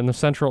overtime in the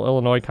Central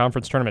Illinois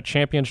Conference Tournament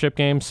Championship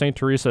game. St.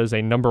 Teresa is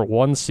a number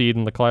 1 seed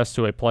in the Class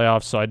 2A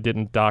playoffs, so I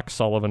didn't dock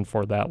Sullivan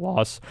for that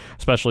loss,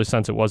 especially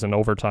since it was in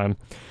overtime.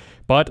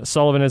 But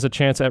Sullivan has a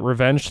chance at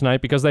revenge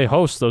tonight because they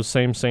host those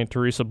same St.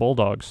 Teresa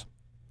Bulldogs.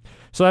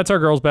 So that's our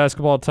girls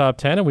basketball top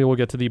 10, and we will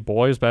get to the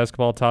boys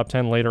basketball top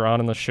 10 later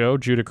on in the show.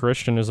 Judah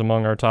Christian is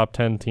among our top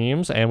 10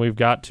 teams, and we've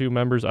got 2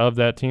 members of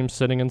that team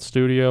sitting in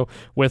studio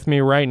with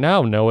me right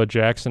now, Noah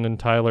Jackson and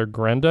Tyler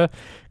Grenda.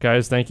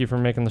 Guys, thank you for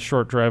making the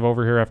short drive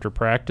over here after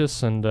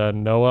practice, and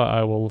Noah,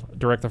 I will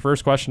direct the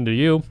first question to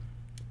you.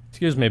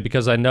 Excuse me,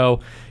 because I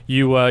know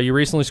you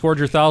recently scored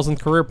your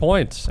 1,000th career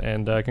point,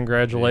 and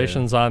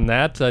congratulations on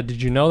that.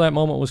 Did you know that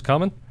moment was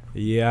coming?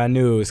 Yeah, I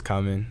knew it was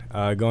coming.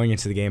 Going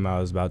into the game, I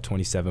was about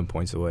 27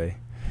 points away.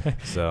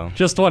 So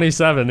just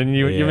 27, and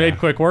you made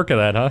quick work of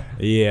that, huh?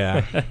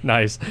 Yeah.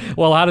 Nice.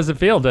 Well, how does it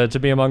feel to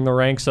be among the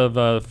ranks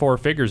of 4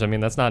 figures? I mean,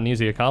 that's not an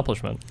easy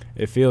accomplishment.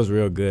 It feels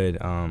real good.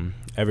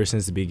 Ever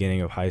since the beginning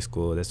of high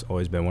school, that's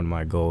always been one of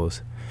my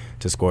goals,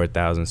 to score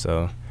 1,000.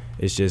 So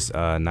it's just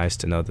nice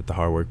to know that the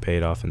hard work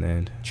paid off in the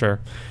end.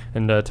 Sure.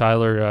 And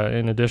Tyler,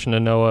 in addition to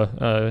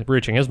Noah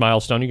reaching his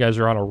milestone, you guys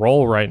are on a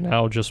roll right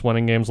now, just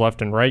winning games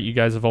left and right. You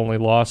guys have only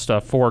lost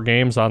 4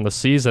 games on the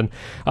season.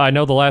 I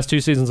know the last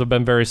 2 seasons have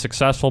been very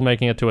successful,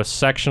 making it to a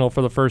sectional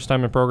for the first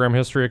time in program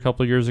history a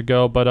couple of years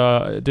ago.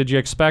 But did you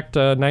expect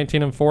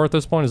 19-4 at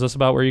this point? Is this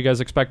about where you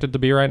guys expected to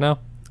be right now?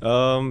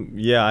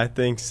 Yeah, I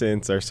think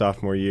since our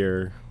sophomore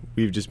year,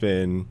 we've just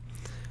been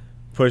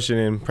pushing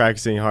and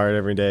practicing hard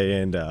every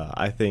day, and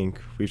I think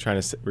we're trying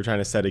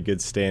to set a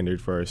good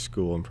standard for our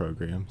school and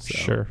program.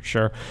 So.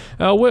 Sure.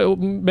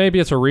 Maybe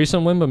it's a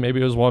recent win, but maybe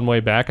it was one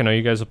way back. I know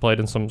you guys have played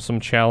in some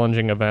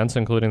challenging events,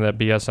 including that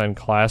BSN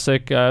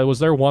Classic. Was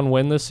there one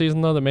win this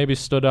season, though, that maybe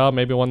stood out,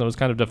 maybe one that was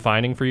kind of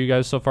defining for you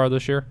guys so far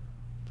this year?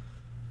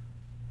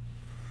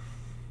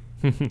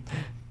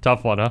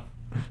 Tough one, huh?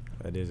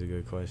 That is a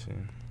good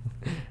question.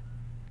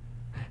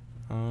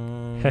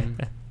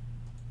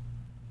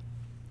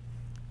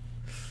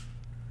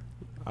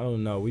 I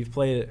don't know. We've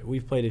played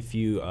a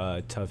few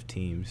tough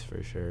teams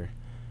for sure.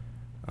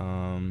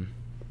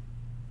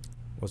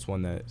 What's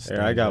one that?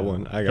 Yeah, I got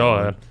one. Go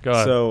ahead.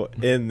 So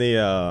in the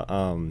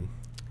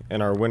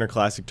in our Winter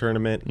Classic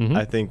tournament,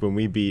 I think when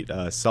we beat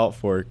Salt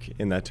Fork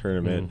in that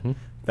tournament,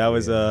 that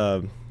was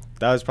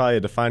probably a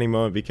defining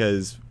moment,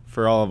 because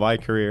for all of my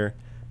career,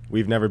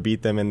 we've never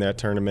beat them in that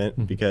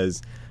tournament,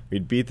 because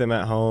we'd beat them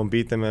at home,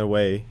 beat them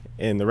away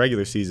in the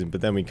regular season,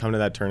 but then we come to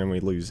that tournament, we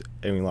lose,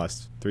 and we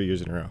lost 3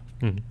 years in a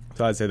row.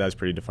 So I'd say that's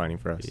pretty defining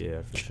for us.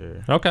 Yeah, for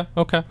sure.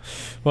 Okay.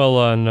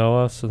 Well,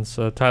 Noah, since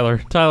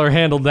Tyler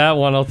handled that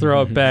one, I'll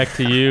throw it back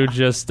to you.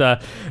 Just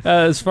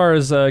as far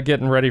as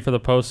getting ready for the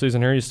postseason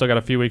here, you still got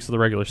a few weeks of the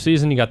regular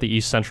season. You got the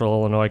East Central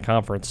Illinois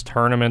Conference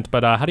Tournament,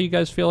 but how do you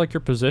guys feel like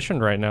you're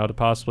positioned right now to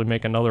possibly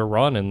make another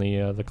run in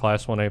the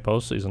Class 1A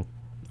postseason?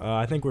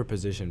 I think we're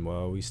positioned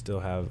well. We still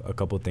have a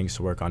couple things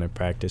to work on in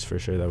practice for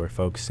sure that we're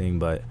focusing,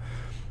 but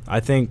I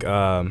think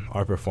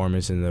our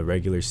performance in the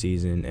regular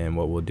season and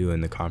what we'll do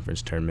in the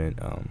conference tournament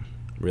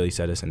really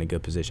set us in a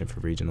good position for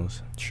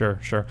regionals.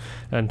 Sure.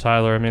 And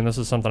Tyler, I mean, this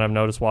is something I've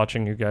noticed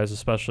watching you guys,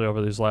 especially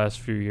over these last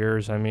few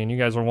years. I mean, you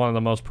guys are one of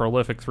the most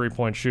prolific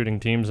three-point shooting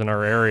teams in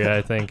our area,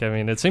 I think. I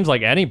mean, it seems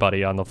like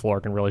anybody on the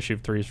floor can really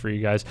shoot threes for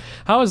you guys.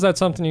 How is that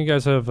something you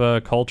guys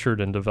have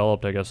cultured and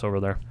developed, I guess, over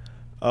there?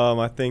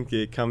 I think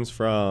it comes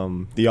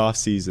from the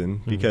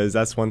off-season, because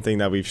that's one thing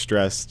that we've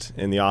stressed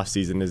in the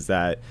off-season, is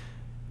that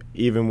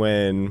even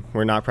when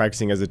we're not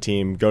practicing as a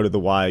team, go to the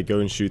Y, go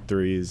and shoot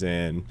threes,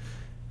 and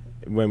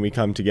when we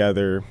come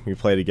together, we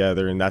play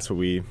together, and that's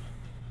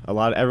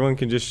what everyone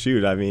can just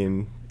shoot. I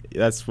mean,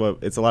 it's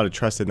a lot of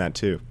trust in that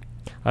too.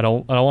 I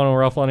don't want to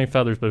ruffle any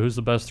feathers, but who's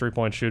the best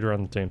three-point shooter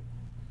on the team?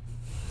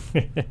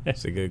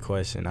 It's a good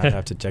question. I'd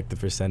have to check the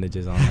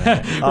percentages on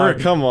that. Oh,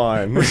 come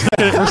on. We're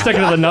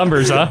sticking to the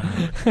numbers, huh?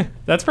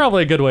 That's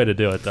probably a good way to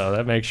do it, though.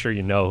 That makes sure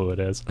you know who it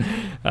is.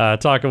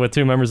 Talking with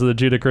two members of the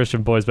Judah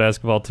Christian boys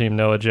basketball team,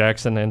 Noah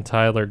Jackson and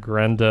Tyler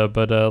Grenda.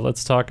 But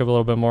let's talk a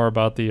little bit more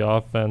about the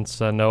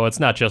offense. Noah, it's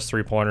not just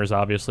three-pointers,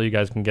 obviously. You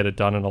guys can get it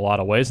done in a lot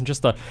of ways. And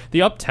just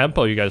the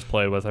up-tempo you guys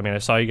played with. I mean, I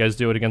saw you guys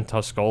do it against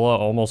Tuscola,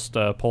 almost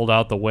pulled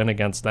out the win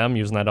against them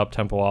using that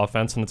up-tempo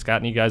offense, and it's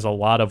gotten you guys a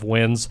lot of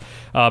wins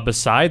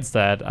besides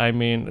that. I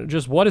mean,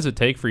 just what does it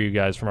take for you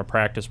guys from a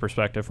practice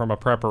perspective, from a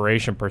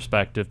preparation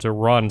perspective, to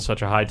run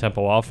such a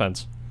high-tempo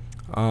offense?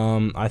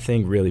 I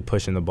think really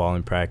pushing the ball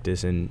in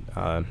practice and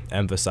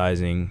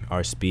emphasizing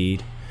our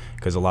speed,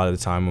 because a lot of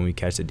the time when we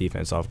catch the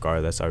defense off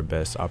guard, that's our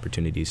best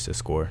opportunities to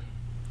score.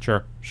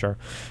 Sure.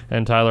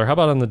 And Tyler, how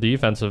about on the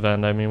defensive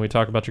end? I mean, we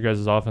talk about your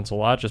guys' offense a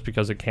lot just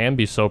because it can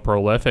be so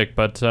prolific,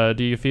 but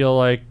do you feel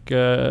like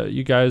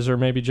you guys are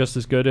maybe just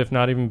as good, if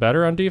not even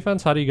better, on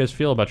defense? How do you guys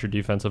feel about your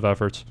defensive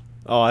efforts?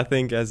 Oh, I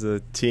think as a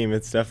team,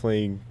 it's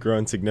definitely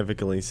grown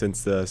significantly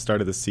since the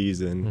start of the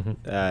season.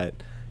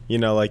 You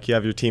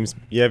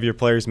have your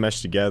players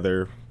mesh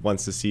together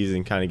once the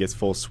season kind of gets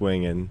full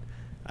swing, and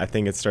I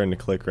think it's starting to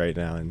click right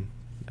now, and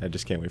I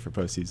just can't wait for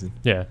postseason.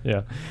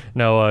 Yeah.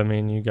 No, I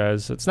mean, you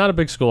guys, it's not a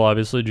big school,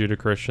 obviously. Judah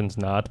Christian's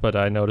not, but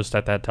I noticed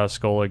at that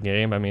Tuscola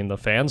game, I mean, the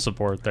fan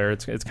support there,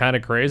 it's kind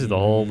of crazy. The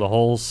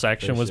whole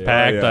section was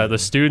packed. Oh, yeah. The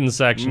student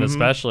section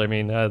especially. I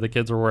mean, the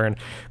kids were wearing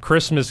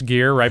Christmas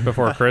gear right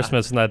before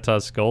Christmas in that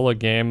Tuscola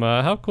game.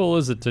 How cool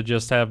is it to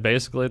just have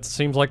basically, it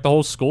seems like the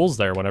whole school's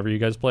there whenever you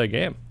guys play a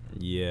game?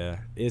 Yeah,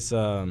 it's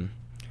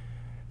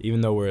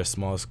even though we're a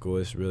small school,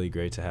 it's really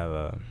great to have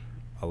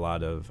a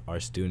lot of our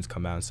students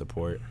come out and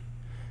support,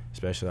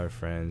 especially our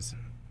friends,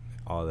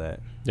 all that.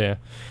 Yeah.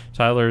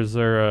 Tyler, is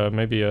there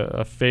maybe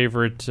a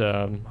favorite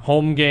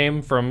home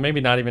game from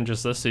maybe not even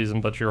just this season,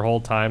 but your whole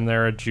time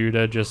there at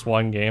Judah, just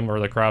one game where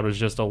the crowd was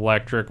just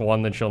electric,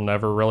 one that you'll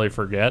never really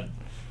forget?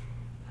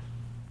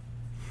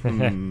 Yeah,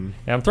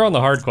 I'm throwing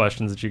the hard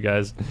questions at you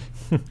guys.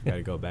 Got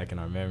to go back in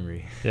our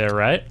memory. Yeah,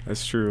 right?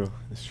 That's true.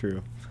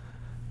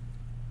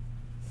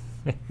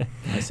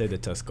 I say the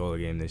Tuscola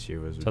game this year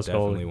was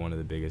definitely one of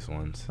the biggest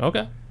ones.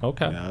 Okay. Yeah,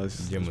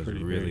 the gym was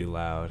really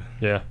loud.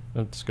 Yeah,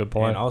 that's a good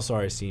point. And also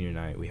our senior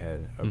night, we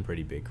had a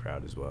pretty big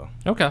crowd as well.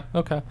 Okay.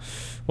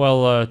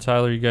 Well,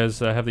 Tyler, you guys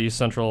have the East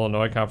Central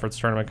Illinois Conference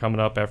tournament coming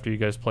up after you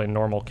guys play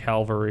Normal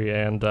Calvary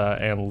and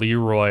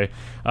Leroy.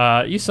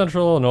 East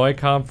Central Illinois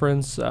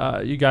Conference,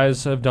 you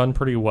guys have done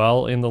pretty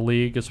well in the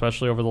league,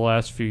 especially over the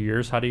last few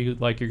years. How do you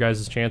like your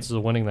guys' chances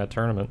of winning that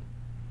tournament?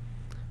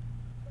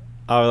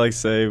 I would like to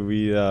say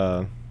we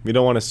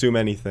don't want to assume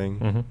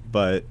anything,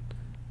 but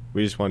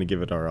we just want to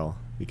give it our all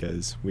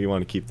because we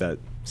want to keep that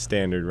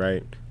standard,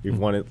 right? We've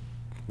won it,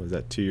 was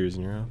that 2 years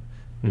in a row?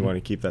 We want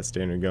to keep that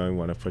standard going,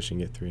 want to pushing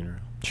it 3 in a row.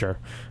 Sure.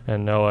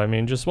 And no, I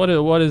mean, just what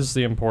is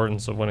the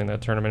importance of winning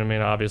that tournament? I mean,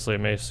 obviously it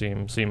may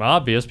seem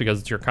obvious because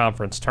it's your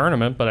conference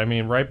tournament, but I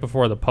mean, right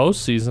before the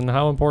postseason,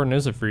 how important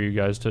is it for you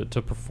guys to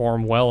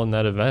perform well in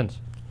that event?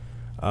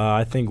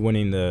 I think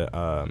winning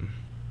the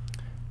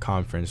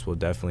conference will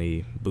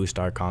definitely boost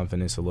our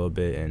confidence a little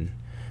bit and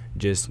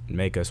just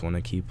make us want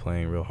to keep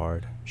playing real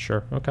hard.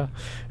 Sure. Okay.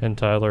 And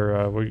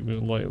Tyler,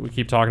 we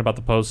keep talking about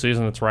the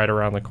postseason. It's right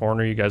around the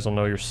corner. You guys will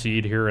know your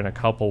seed here in a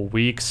couple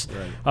weeks.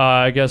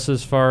 Right. I guess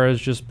as far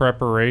as just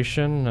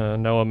preparation,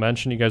 Noah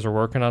mentioned you guys are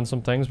working on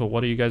some things, but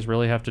what do you guys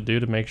really have to do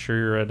to make sure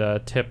you're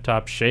at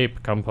tip-top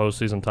shape come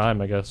postseason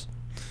time, I guess?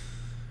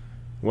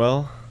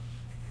 Well,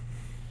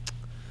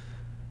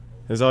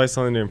 there's always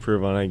something to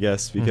improve on, I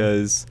guess,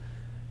 because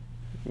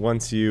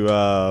once you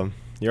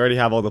already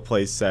have all the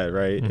plays set,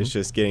 right? It's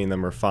just getting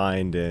them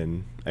refined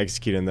and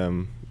executing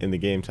them in the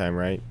game time,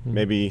 right?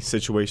 Maybe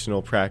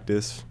situational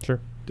practice. Sure.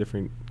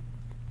 Different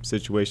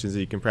situations that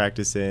you can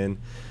practice in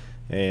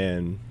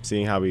and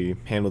seeing how we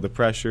handle the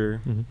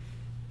pressure.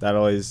 That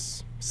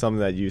always something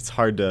that it's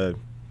hard to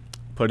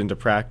put into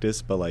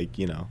practice, but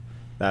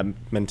that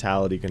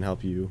mentality can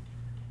help you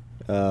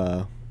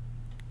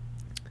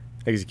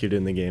execute it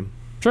in the game.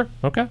 Sure.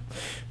 Okay.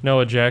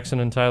 Noah Jackson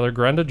and Tyler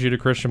Grenda, Judah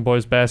Christian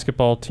boys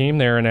basketball team.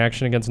 They're in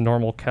action against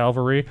Normal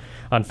Calvary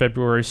on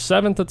February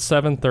 7th at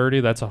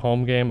 7:30. That's a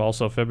home game.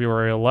 Also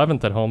February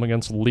 11th at home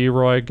against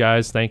Leroy.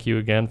 Guys, thank you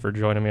again for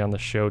joining me on the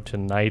show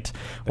tonight.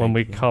 When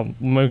we come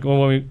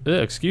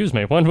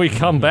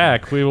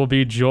back, we will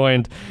be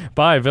joined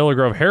by Villa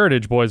Grove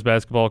Heritage boys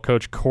basketball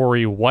coach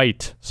Corey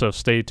White. So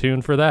stay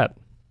tuned for that.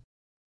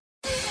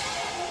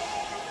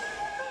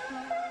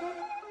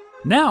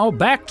 Now,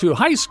 back to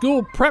High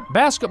School Prep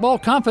Basketball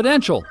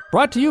Confidential,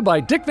 brought to you by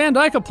Dick Van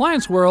Dyke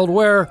Appliance World,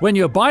 where when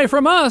you buy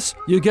from us,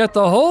 you get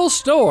the whole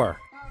store.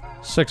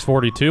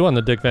 6:42 on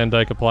the Dick Van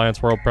Dyke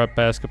Appliance World Prep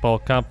Basketball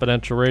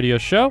Confidential radio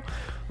show.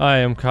 I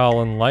am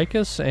Colin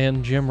Likas,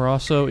 and Jim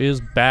Rossow is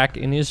back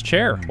in his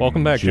chair.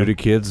 Welcome back, Jim.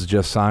 Judah kids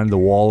just signed the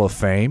Wall of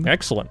Fame.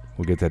 Excellent.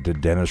 We'll get that to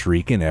Dennis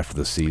Reekin after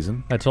the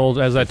season.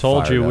 As I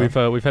told you,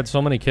 we've had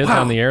so many kids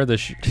on the air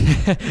this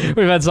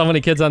we've had so many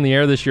kids on the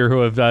air this year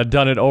who have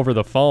done it over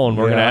the phone.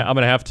 I'm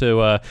gonna have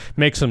to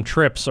make some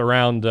trips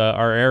around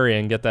our area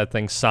and get that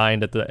thing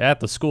signed at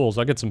the schools.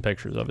 I'll get some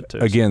pictures of it too.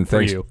 Again,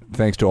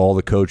 thanks to all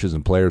the coaches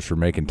and players for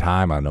making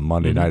time on a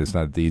Monday night. It's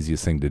not the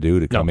easiest thing to do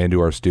to come into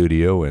our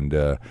studio, and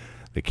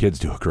the kids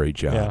do a great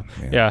job.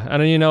 Yeah.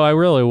 And I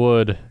really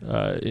would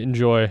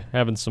enjoy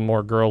having some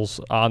more girls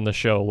on the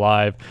show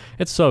live.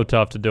 It's so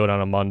tough to do it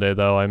on a Monday,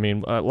 though. I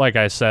mean, like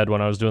I said,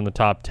 when I was doing the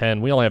top 10,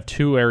 we only have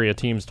 2 area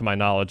teams, to my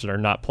knowledge, that are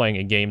not playing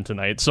a game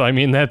tonight. So, I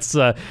mean, that's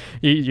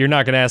you're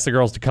not going to ask the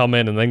girls to come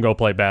in and then go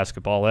play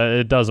basketball.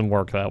 It doesn't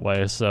work that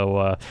way.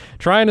 So,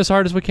 trying as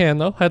hard as we can,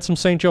 though. Had some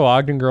St.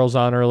 Joe-Ogden girls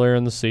on earlier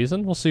in the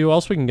season. We'll see who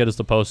else we can get as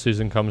the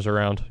postseason comes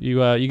around. You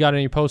got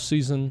any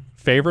postseason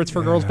favorites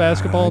for girls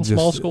basketball in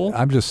small school?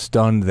 I'm just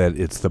stunned that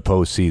it's the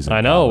postseason.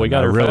 I know. We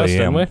got her fast,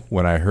 didn't we?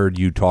 When I heard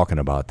you talking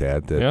about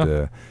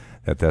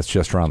that's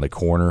just around the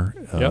corner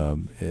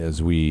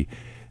as we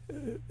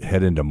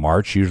head into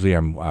March. Usually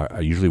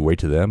I usually wait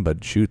to them,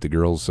 but shoot, the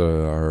girls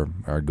are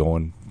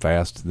going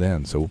fast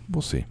then, so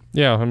we'll see.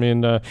 Yeah, I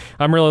mean,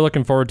 I'm really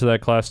looking forward to that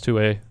Class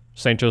 2A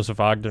St.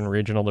 Joseph-Ogden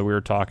regional that we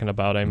were talking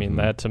about. I mean,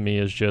 that to me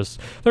is just,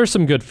 there's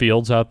some good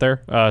fields out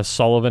there.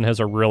 Sullivan has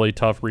a really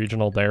tough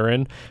regional they're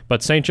in,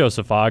 but St.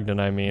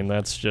 Joseph-Ogden, I mean,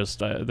 that's just,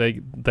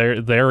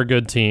 they're a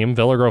good team.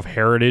 Villa Grove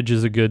Heritage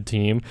is a good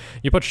team.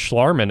 You put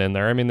Schlarman in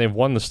there. I mean, they've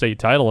won the state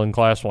title in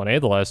Class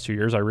 1A the last 2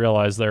 years. I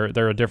realize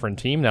they're a different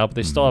team now, but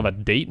they still have a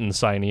Dayton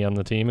signee on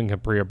the team, and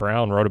Capria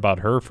Brown wrote about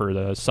her for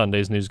the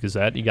Sunday's News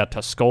Gazette. You got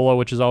Tuscola,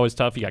 which is always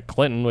tough. You got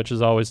Clinton, which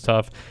is always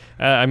tough.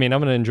 I mean, I'm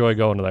going to enjoy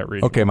going to that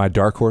region. Okay, my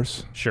dark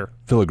horse? Sure.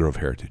 Villa Grove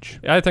Heritage.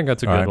 I think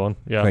that's a good one.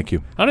 Yeah. Thank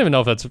you. I don't even know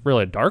if that's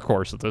really a dark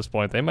horse at this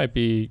point. They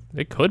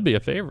could be a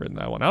favorite in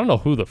that one. I don't know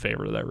who the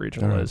favorite of that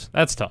regional is.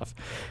 That's tough.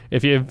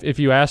 If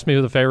you asked me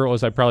who the favorite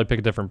was, I'd probably pick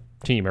a different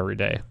team every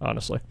day,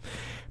 honestly.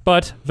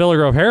 But Villa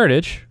Grove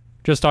Heritage,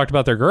 just talked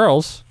about their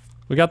girls.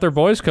 We got their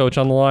boys coach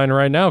on the line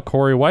right now,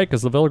 Corey White,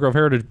 because the Villa Grove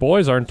Heritage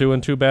boys aren't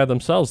doing too bad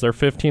themselves. They're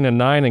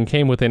 15-9 and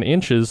came within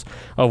inches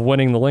of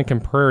winning the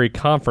Lincoln Prairie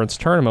Conference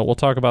Tournament. We'll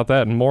talk about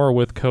that and more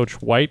with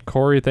Coach White.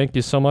 Corey, thank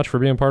you so much for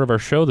being part of our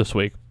show this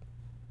week.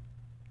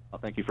 Well,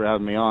 thank you for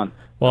having me on.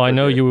 Well, I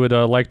know you would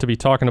like to be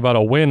talking about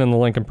a win in the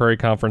Lincoln Prairie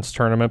Conference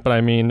Tournament, but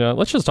I mean,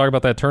 let's just talk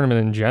about that tournament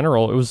in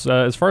general. It was,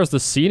 as far as the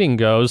seeding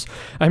goes,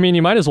 I mean,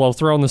 you might as well have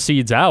thrown the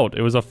seeds out.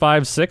 It was a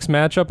 5-6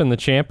 matchup in the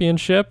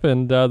championship,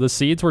 and the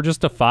seeds were just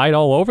defied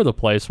all over the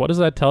place. What does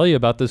that tell you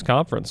about this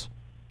conference?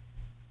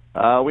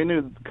 We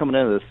knew coming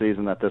into this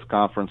season that this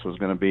conference was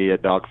going to be a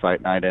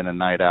dogfight night in and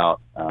night out.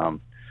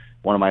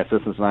 One of my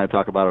assistants and I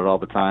talk about it all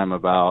the time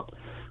about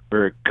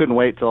we couldn't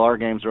wait till our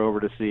games are over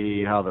to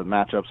see how the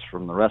matchups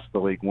from the rest of the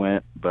league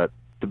went, but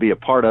to be a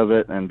part of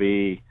it and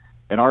be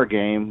in our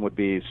game would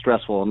be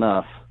stressful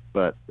enough.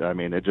 But, I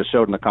mean, it just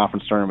showed in the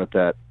conference tournament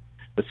that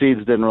the seeds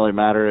didn't really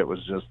matter. It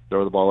was just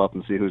throw the ball up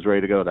and see who's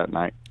ready to go that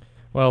night.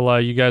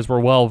 Well, you guys were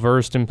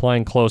well-versed in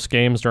playing close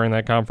games during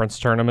that conference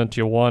tournament.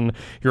 You won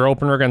your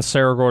opener against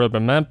Cerro Gordo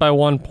Bement by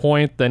 1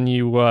 point. Then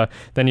you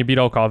beat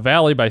Okaw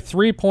Valley by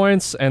 3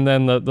 points, and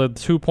then the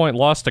 2-point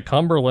loss to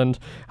Cumberland.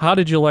 How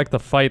did you like the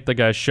fight the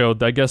guys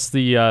showed? I guess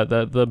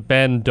the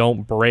bend,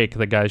 don't break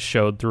the guys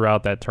showed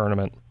throughout that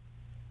tournament.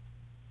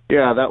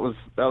 Yeah, that was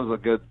a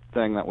good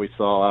thing that we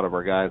saw out of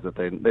our guys, that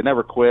they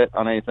never quit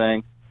on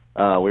anything.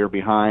 We were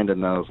behind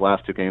in those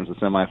last 2 games, the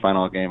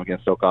semifinal game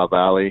against Okaw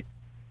Valley.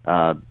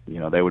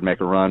 They would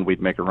make a run,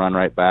 we'd make a run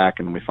right back,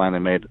 and we finally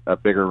made a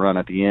bigger run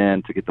at the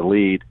end to get the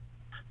lead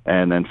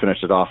and then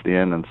finished it off at the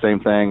end. And same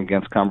thing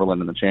against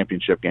Cumberland in the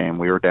championship game.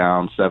 We were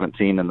down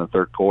 17 in the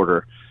third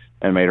quarter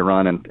and made a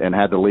run and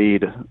had the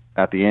lead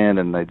at the end,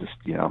 and they just,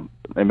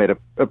 they made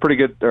a pretty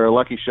good or a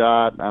lucky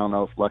shot. I don't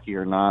know if lucky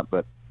or not,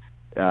 but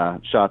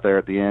shot there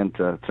at the end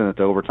to send it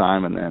to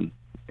overtime, and then,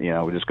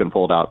 we just couldn't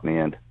pull it out in the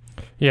end.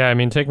 Yeah, I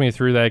mean, take me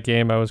through that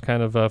game. I was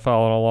kind of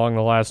following along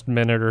the last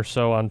minute or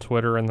so on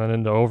Twitter and then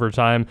into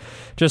overtime.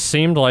 Just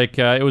seemed like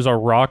it was a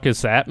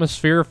raucous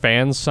atmosphere.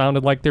 Fans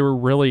sounded like they were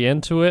really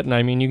into it, and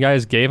I mean, you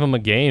guys gave them a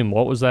game.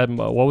 What was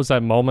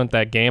that moment,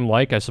 that game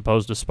like, I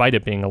suppose, despite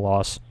it being a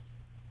loss?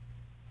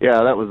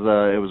 Yeah, it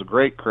was a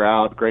great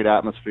crowd, great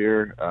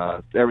atmosphere,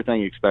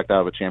 everything you expect out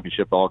of a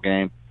championship ball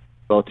game.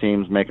 Both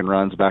teams making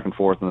runs back and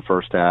forth in the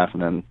first half,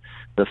 and then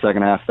the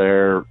second half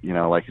there,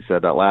 like you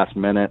said, that last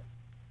minute,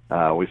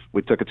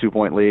 we took a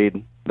 2-point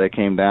lead. They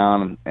came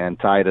down and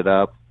tied it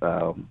up,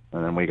 and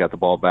then we got the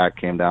ball back,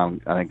 came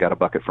down, I think got a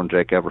bucket from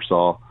Jake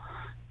Eversole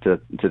to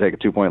take a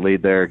 2-point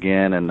lead there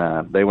again,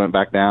 and they went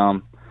back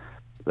down.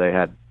 They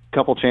had a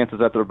couple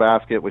chances at their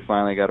basket. We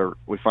finally got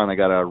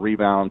a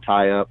rebound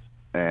tie up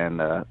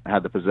and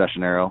had the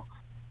possession arrow.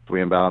 So we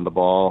inbounded the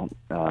ball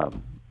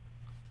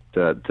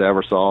to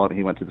Eversole, and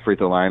he went to the free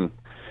throw line,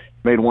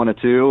 made 1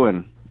 of 2,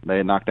 and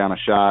they knocked down a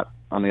shot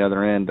on the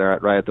other end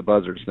right at the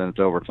buzzer to send it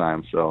to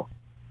overtime. So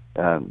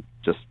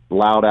just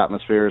loud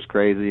atmosphere is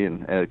crazy,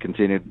 and it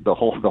continued the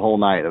whole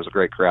night. It was a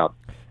great crowd.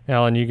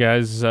 Alan, you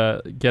guys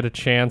get a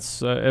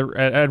chance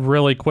at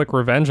really quick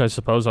revenge, I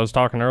suppose. I was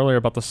talking earlier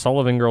about the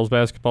Sullivan girls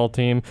basketball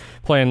team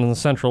playing in the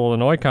Central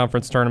Illinois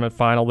Conference Tournament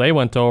Final. They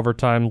went to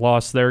overtime,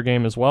 lost their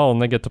game as well,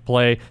 and they get to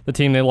play the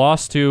team they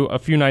lost to a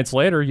few nights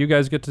later. You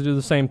guys get to do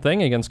the same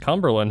thing against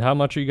Cumberland. How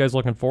much are you guys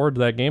looking forward to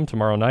that game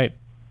tomorrow night?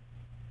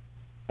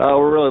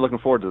 We're really looking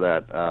forward to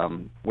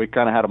that. We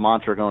kind of had a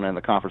mantra going in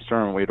the conference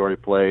tournament. We'd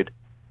already played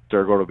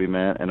Cerro Gordo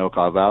Bement and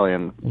Ocala Valley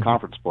in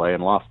conference play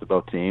and lost to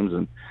both teams,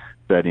 and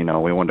said, we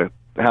wanted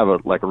to have a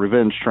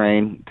revenge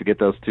train to get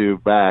those two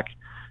back,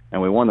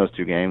 and we won those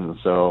two games. And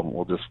so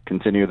we'll just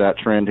continue that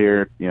trend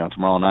here,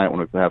 tomorrow night when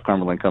we have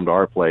Cumberland come to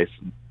our place.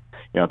 And,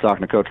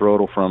 talking to Coach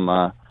Rodel from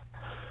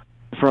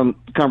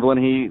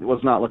Cumberland, he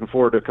was not looking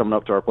forward to coming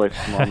up to our place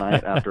tomorrow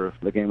night after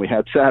the game we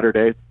had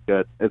Saturday.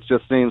 But it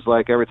just seems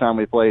like every time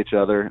we play each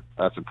other,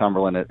 us in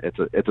Cumberland,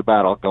 it's a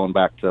battle going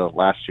back to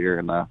last year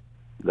in the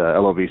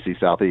LOVC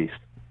Southeast.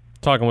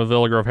 Talking with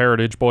Villa Grove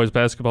Heritage boys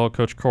basketball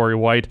coach Corey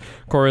White.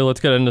 Corey,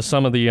 let's get into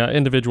some of the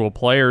individual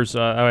players.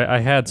 I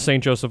had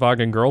St.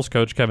 Joseph-Ogden girls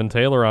coach Kevin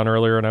Taylor on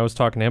earlier, and I was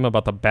talking to him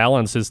about the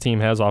balance his team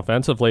has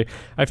offensively.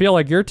 I feel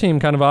like your team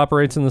kind of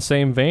operates in the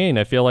same vein.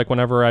 I feel like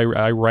whenever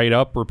I write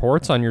up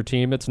reports on your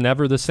team, it's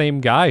never the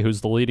same guy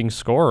who's the leading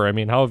scorer. I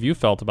mean, how have you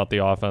felt about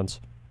the offense?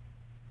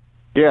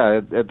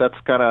 Yeah, that's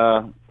kind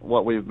of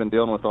what we've been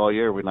dealing with all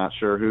year. We're not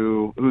sure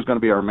who's going to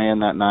be our man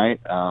that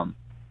night.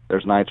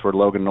 There's nights where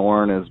Logan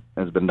Norn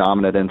has been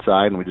dominant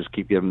inside, and we just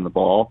keep giving him the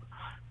ball.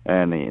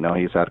 And,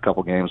 he's had a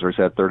couple games where he's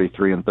had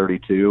 33 and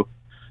 32.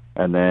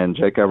 And then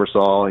Jake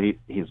Eversole,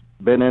 he's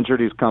been injured.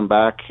 He's come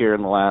back here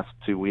in the last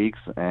 2 weeks.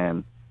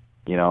 And,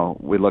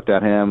 we looked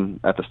at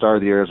him at the start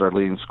of the year as our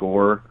leading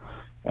scorer.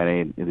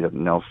 And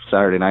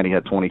Saturday night he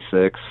had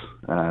 26.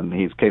 And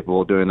he's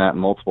capable of doing that in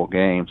multiple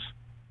games.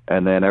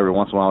 And then every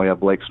once in a while we have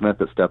Blake Smith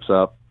that steps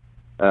up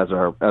as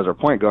our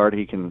point guard.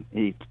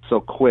 He's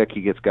so quick,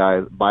 he gets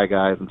guys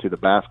into the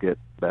basket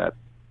that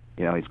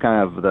he's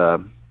kind of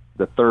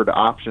the third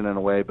option in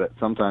a way, but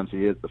sometimes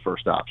he is the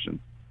first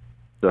option.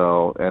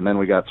 So, and then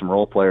we got some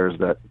role players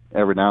that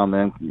every now and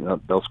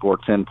then they'll score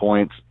 10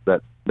 points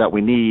that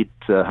we need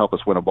to help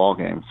us win a ball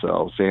game.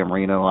 So Sam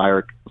Reno,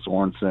 Eric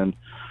Sorensen,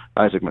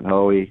 Isaac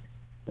McHoey,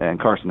 and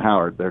Carson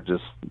Howard,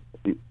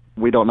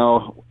 we don't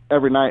know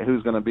every night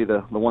who's going to be the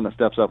one that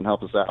steps up and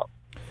helps us out.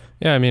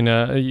 Yeah, I mean,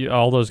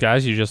 all those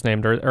guys you just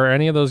named, are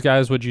any of those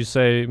guys, would you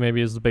say,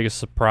 maybe is the biggest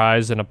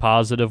surprise in a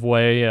positive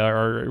way,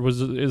 or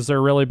is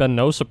there really been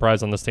no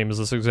surprise on this team? Is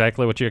this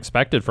exactly what you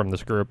expected from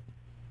this group?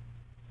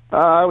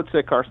 I would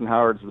say Carson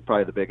Howard is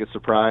probably the biggest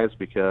surprise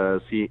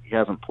because he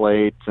hasn't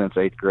played since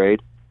 8th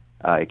grade.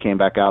 He came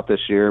back out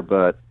this year,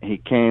 but he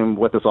came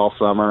with us all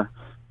summer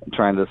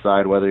trying to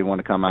decide whether he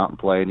wanted to come out and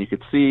play, and you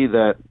could see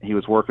that he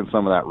was working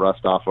some of that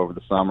rust off over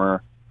the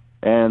summer.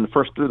 And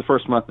through the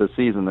first month of the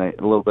season, a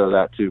little bit of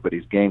that too, but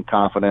he's gained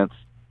confidence.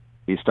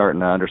 He's starting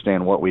to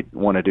understand what we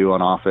want to do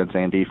on offense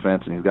and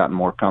defense, and he's gotten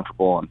more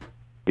comfortable, and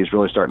he's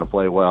really starting to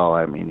play well.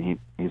 I mean,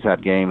 he's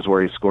had games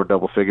where he scored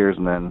double figures,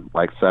 and then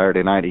like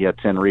Saturday night he had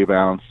 10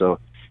 rebounds. So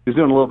he's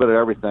doing a little bit of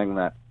everything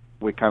that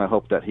we kind of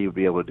hoped that he would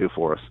be able to do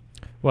for us.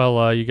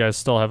 Well, you guys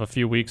still have a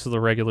few weeks of the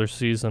regular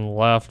season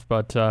left,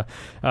 but that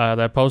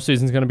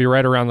postseason is going to be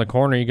right around the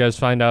corner. You guys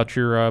find out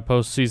your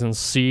postseason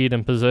seed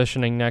and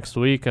positioning next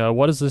week.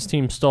 What does this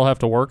team still have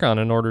to work on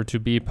in order to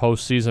be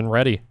postseason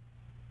ready?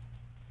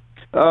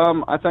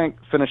 I think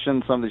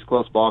finishing some of these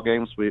close ball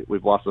games.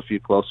 We've lost a few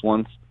close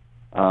ones.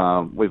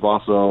 We've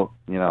also,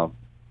 we're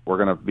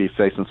going to be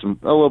facing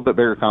a little bit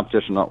bigger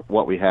competition than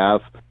what we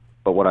have.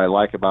 But what I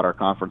like about our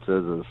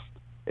conferences is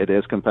it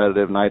is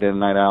competitive night in,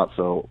 night out,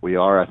 so we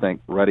are, I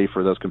think, ready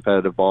for those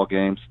competitive ball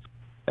games.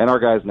 And our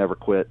guys never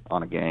quit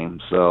on a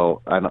game,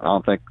 so I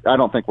don't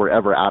think we're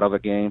ever out of a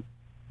game.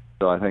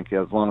 So I think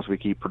as long as we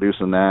keep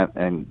producing that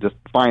and just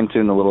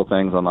fine-tune the little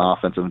things on the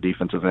offensive and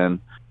defensive end,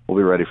 we'll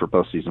be ready for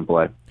postseason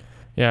play.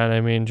 Yeah, and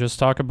I mean, let's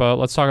talk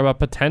about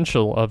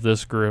potential of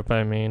this group.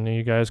 I mean,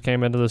 you guys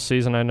came into the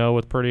season, I know,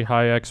 with pretty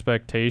high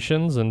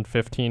expectations, and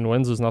 15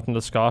 wins is nothing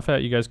to scoff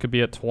at. You guys could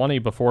be at 20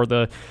 before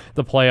the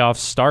playoffs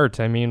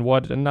start. I mean,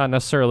 not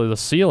necessarily the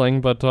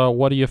ceiling, but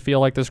what do you feel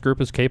like this group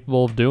is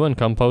capable of doing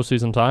come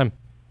postseason time?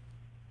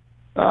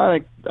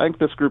 I think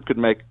this group could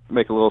make a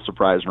little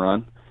surprise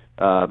run.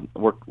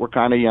 We're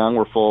kind of young.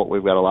 We're full.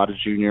 We've got a lot of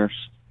juniors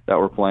that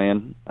we're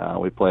playing.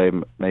 We play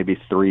maybe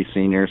 3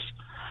 seniors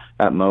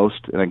at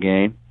most in a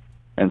game.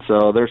 And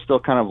so they're still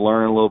kind of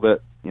learning a little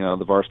bit,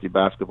 the varsity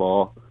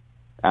basketball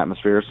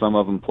atmosphere. Some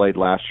of them played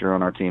last year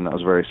on our team that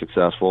was very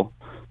successful.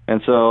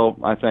 And so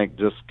I think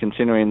just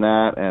continuing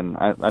that, and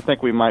I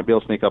think we might be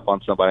able to sneak up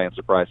on somebody and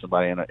surprise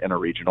somebody in a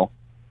regional.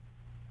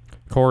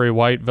 Corey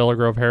White, Villa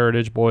Grove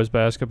Heritage boys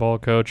basketball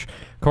coach.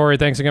 Corey,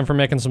 thanks again for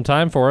making some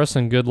time for us,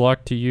 and good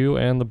luck to you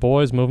and the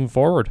boys moving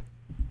forward.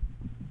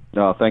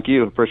 No, thank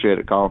you. Appreciate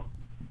it, Colin.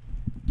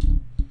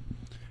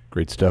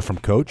 Great stuff from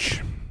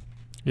Coach.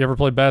 You ever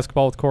played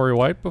basketball with Corey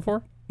White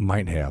before?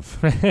 Might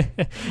have.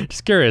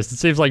 Just curious. It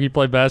seems like you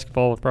play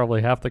basketball with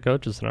probably half the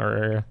coaches in our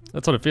area.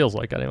 That's what it feels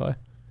like anyway.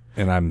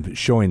 And I'm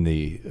showing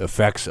the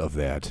effects of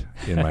that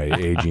in my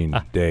aging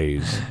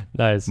days.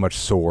 Nice.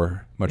 Much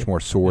more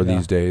sore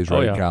these days,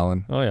 right,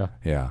 Colin? Oh, yeah.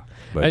 Yeah.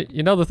 But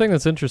the thing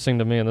that's interesting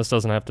to me, and this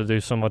doesn't have to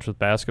do so much with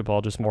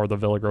basketball, just more the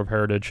Villa Grove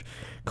Heritage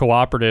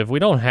Cooperative, we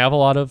don't have a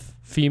lot of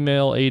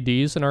female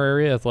ADs in our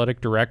area,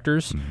 athletic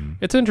directors. Mm-hmm.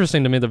 It's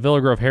interesting to me, the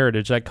Villa Grove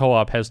Heritage, that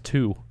co-op has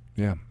 2.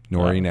 Yeah.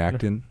 Noreen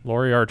Acton.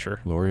 Lori Archer.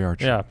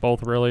 Yeah,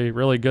 both really,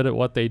 really good at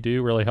what they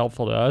do, really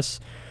helpful to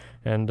us.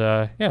 And,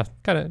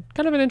 kind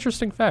of an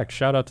interesting fact.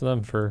 Shout out to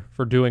them for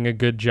doing a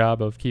good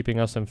job of keeping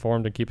us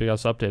informed and keeping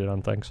us updated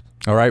on things.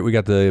 All right, we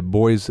got the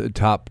boys'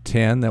 top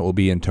 10 that will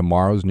be in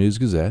tomorrow's News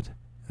Gazette.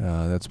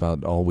 That's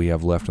about all we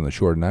have left on the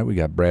short night. We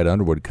got Brad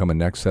Underwood coming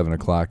next 7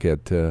 o'clock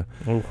at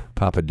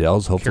Papa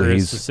Dell's. Hopefully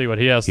Curious to see what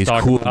he has to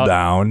talk cooled about.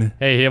 down.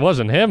 Hey, it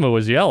wasn't him who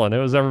was yelling. It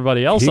was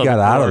everybody else. He got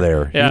out of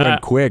there. Yeah, he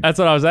went quick. That's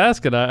what I was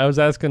asking. I was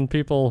asking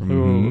people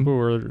who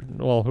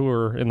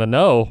were in the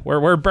know.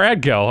 Where'd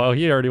Brad go? Oh,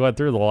 he already went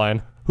through the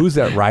line. Who's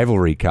that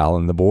rivalry,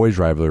 Colin? The boys'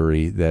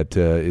 rivalry that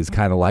is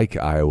kind of like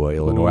Iowa,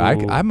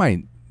 Illinois. I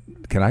might.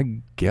 Can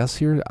I guess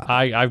here?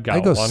 I've got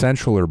I go one.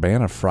 Central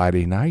Urbana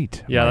Friday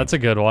night. Yeah, that's a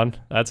good one.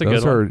 That's a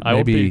good one. I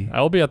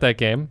will be at that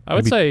game. I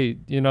would say,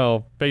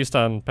 based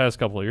on past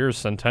couple of years,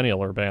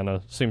 Centennial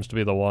Urbana seems to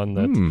be the one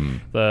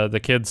that the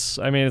kids.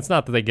 I mean, it's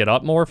not that they get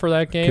up more for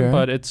that game,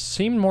 but it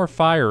seemed more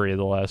fiery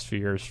the last few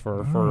years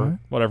for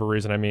whatever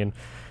reason. I mean,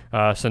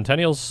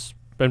 Centennial's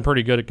been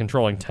pretty good at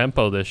controlling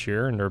tempo this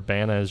year, and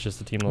Urbana is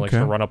just a team that likes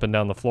to run up and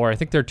down the floor. I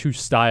think their two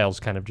styles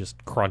kind of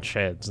just crunch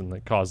heads, and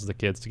that causes the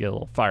kids to get a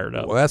little fired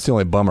up. Well, that's the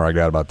only bummer I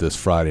got about this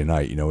Friday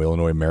night.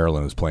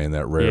 Illinois-Maryland is playing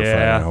that rare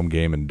Friday home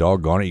game, and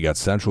doggone it, you got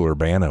Central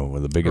Urbana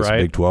with the biggest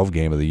Big 12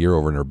 game of the year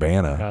over in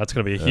Urbana. That's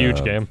going to be a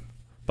huge game.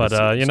 But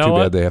it's too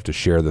bad they have to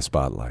share the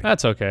spotlight.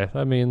 That's okay.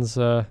 That means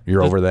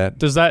you're over that.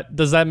 Does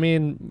that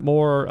mean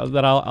more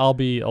that I'll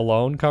be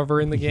alone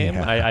covering the game?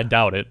 Yeah. I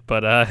doubt it.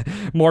 But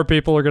more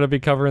people are going to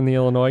be covering the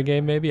Illinois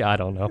game. Maybe, I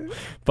don't know.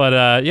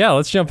 But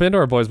let's jump into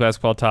our boys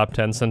basketball top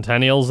 10.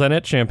 Centennial's in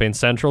it. Champaign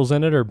Central's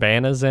in it.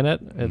 Urbana's in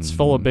it. It's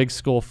full of big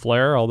school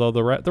flair. Although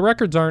the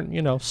records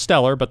aren't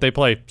stellar, but they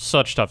play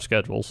such tough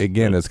schedules.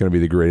 Again, it's going to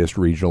be the greatest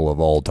regional of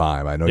all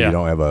time. I know you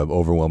don't have an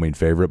overwhelming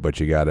favorite, but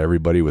you got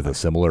everybody with a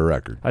similar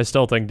record. I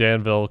still think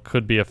Danville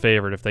could be a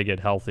favorite if they get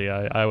healthy.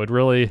 I would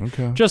really,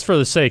 just for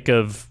the sake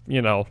of,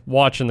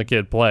 watching the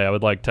kid play, I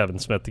would like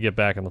Tevin Smith to get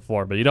back on the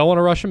floor. But you don't want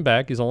to rush him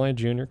back. He's only a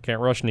junior. Can't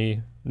rush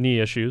knee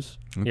issues.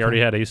 He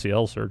already had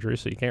ACL surgery,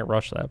 so you can't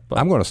rush that. But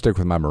I'm going to stick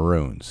with my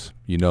Maroons.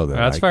 You know that.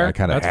 That's fair. I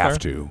kind of have fair.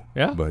 to.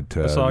 Yeah. But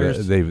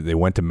they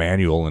went to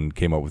Manual and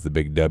came up with the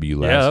big W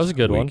last that was a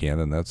good weekend,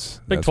 one. And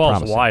that's Big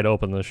 12's wide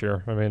open this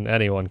year. I mean,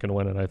 anyone can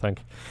win it, I think.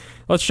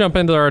 Let's jump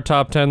into our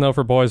top 10, though,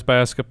 for boys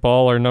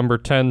basketball. Our number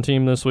 10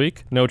 team this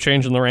week. No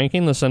change in the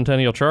ranking, the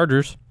Centennial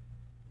Chargers.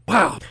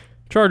 Wow.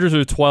 Chargers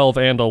are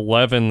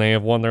 12-11. They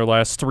have won their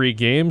last 3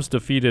 games,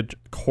 defeated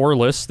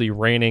Corliss, the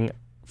reigning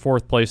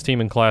fourth-place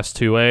team in Class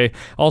 2A.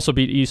 Also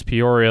beat East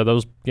Peoria.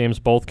 Those games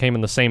both came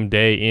in the same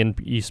day in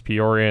East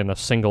Peoria in a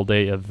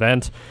single-day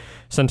event.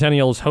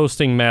 Centennial is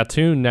hosting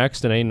Mattoon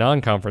next in a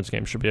non-conference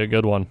game. Should be a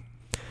good one.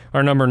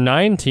 Our number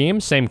 9 team,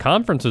 same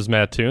conference as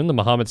Mattoon, the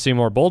Muhammad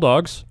Seymour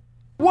Bulldogs.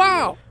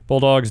 Wow!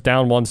 Bulldogs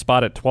down one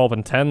spot at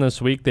 12-10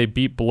 this week. They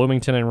beat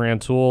Bloomington and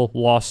Rantoul,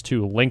 lost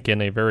to Lincoln,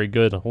 a very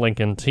good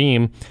Lincoln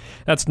team.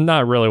 That's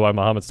not really why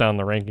Muhammad's down in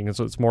the rankings.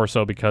 It's more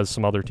so because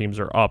some other teams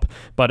are up.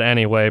 But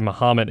anyway,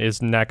 Muhammad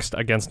is next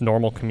against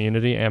Normal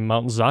Community and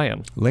Mount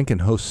Zion. Lincoln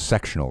hosts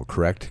sectional,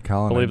 correct,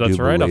 Colin? I believe that's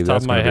right, off the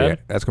top of my head.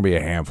 That's going to be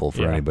a handful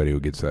for anybody who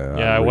gets that.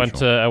 Yeah, I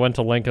went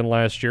to Lincoln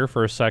last year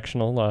for a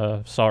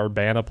sectional. Saw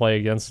Urbana play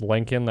against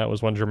Lincoln. That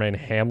was when Jermaine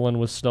Hamlin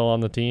was still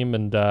on the team,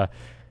 and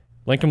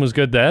Lincoln was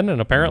good then, and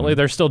apparently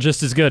they're still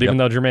just as good, even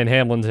though Jermaine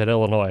Hamlin's at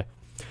Illinois.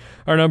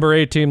 Our number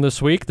 8 team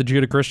this week, the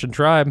Judah Christian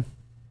Tribe.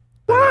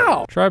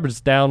 Wow! Tribe is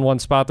down one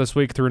spot this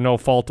week through no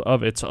fault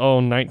of its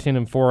own.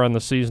 19-4 on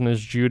the season as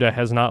Judah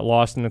has not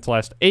lost in its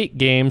last 8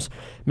 games.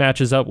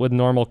 Matches up with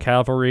Normal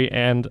Cavalry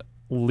and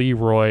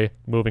Leroy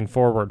moving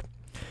forward.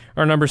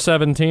 Our number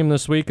 7 team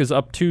this week is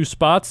up 2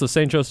 spots, the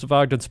St.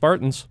 Joseph-Ogden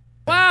Spartans.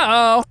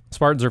 Wow!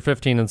 Spartans are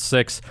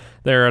 15-6.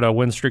 They're at a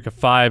win streak of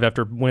 5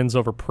 after wins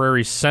over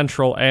Prairie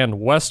Central and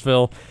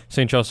Westville.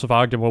 St.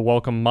 Joseph-Ogden will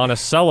welcome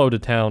Monticello to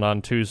town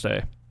on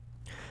Tuesday.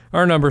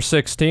 Our number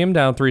 6 team,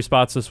 down 3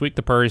 spots this week,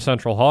 the Prairie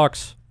Central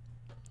Hawks.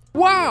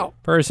 Wow!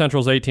 Prairie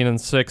Central's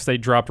 18-6. They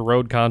dropped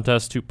road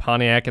contests to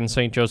Pontiac and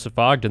St.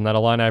 Joseph-Ogden. That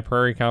Illini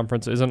Prairie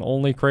Conference isn't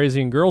only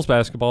crazy in girls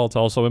basketball, it's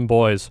also in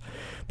boys.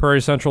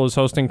 Prairie Central is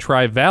hosting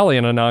Tri-Valley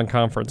in a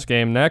non-conference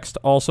game next,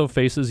 also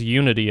faces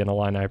Unity in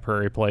Illini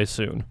Prairie play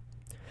soon.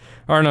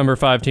 Our number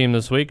 5 team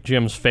this week,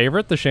 Jim's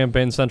favorite, the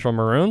Champaign Central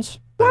Maroons.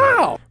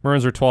 Wow!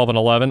 Maroons are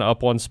 12-11,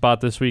 up 1 spot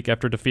this week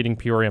after defeating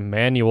Peoria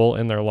Manual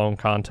in their lone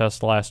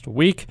contest last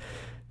week.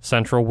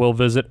 Central will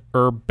visit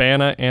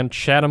Urbana and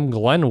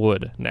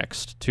Chatham-Glenwood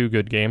next. 2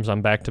 good games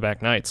on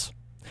back-to-back nights.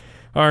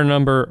 Our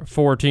number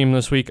 4 team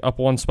this week, up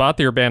 1 spot,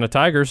 the Urbana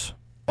Tigers.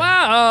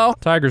 Wow!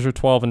 Tigers are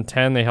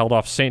 12-10. They held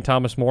off St.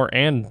 Thomas More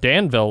and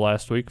Danville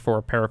last week for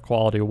a pair of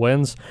quality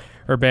wins.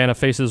 Urbana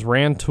faces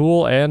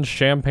Rantoul and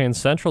Champaign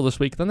Central this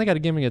week. Then they got a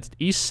game against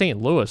East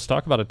St. Louis.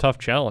 Talk about a tough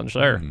challenge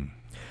there.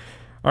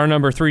 Our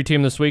number 3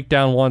 team this week,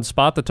 down one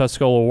spot, the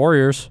Tuscola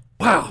Warriors.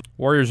 Wow.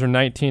 Warriors are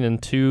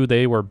 19-2.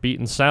 They were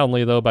beaten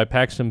soundly, though, by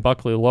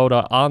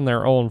Paxton-Buckley-Loda on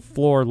their own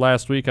floor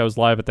last week. I was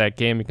live at that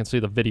game. You can see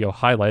the video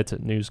highlights at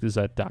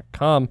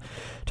newsgazette.com.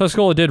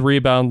 Tuscola did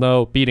rebound,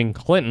 though, beating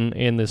Clinton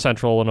in the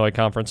Central Illinois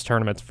Conference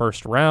Tournament's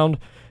first round,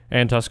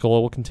 and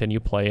Tuscola will continue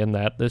playing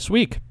that this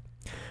week.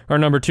 Our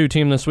number 2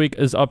 team this week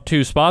is up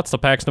 2 spots, the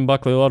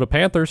Paxton-Buckley-Loda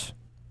Panthers.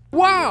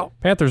 Wow!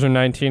 Panthers are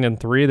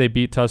 19-3. They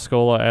beat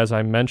Tuscola, as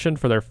I mentioned,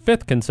 for their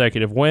 5th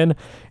consecutive win.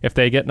 If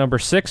they get number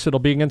 6, it'll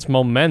be against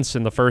Momence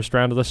in the first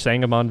round of the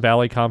Sangamon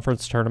Valley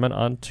Conference Tournament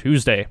on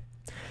Tuesday.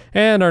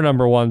 And our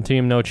number 1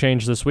 team, no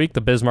change this week,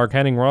 the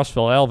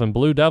Bismarck-Henning-Rossville-Alvin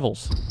Blue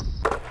Devils.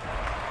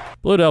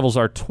 Blue Devils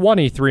are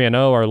 23-0,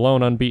 our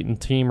lone unbeaten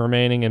team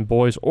remaining in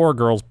boys or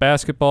girls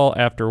basketball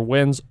after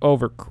wins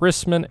over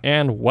Chrisman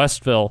and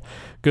Westville.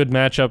 Good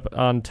matchup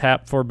on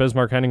tap for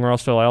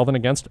Bismarck-Henning-Rossville-Alvin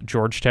against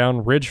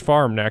Georgetown Ridge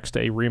Farm next,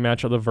 a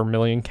rematch of the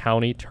Vermilion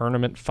County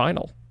Tournament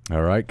Final.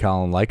 All right,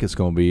 Colin Likas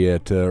going to be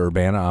at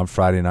Urbana on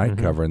Friday night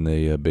covering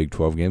the Big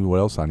 12 games. What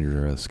else on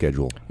your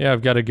schedule? Yeah,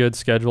 I've got a good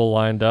schedule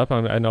lined up. I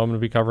know I'm going to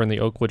be covering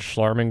the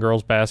Oakwood-Schlarman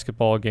girls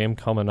basketball game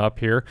coming up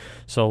here,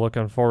 so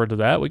looking forward to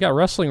that. We got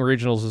wrestling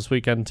regionals this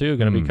weekend, too.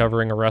 Going to be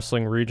covering a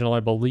wrestling regional, I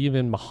believe,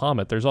 in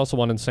Mahomet. There's also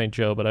one in St.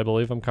 Joe, but I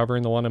believe I'm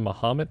covering the one in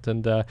Mahomet,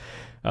 and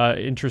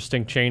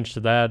interesting change to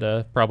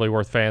that, probably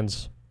worth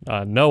fans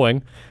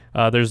knowing.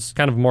 There's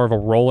kind of more of a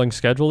rolling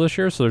schedule this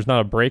year, so there's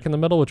not a break in the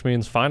middle, which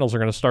means finals are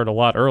going to start a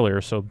lot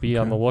earlier, so be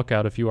on the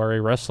lookout if you are a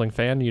wrestling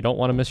fan. You don't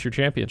want to miss your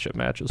championship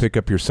matches. Pick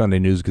up your Sunday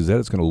News Gazette.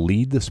 It's going to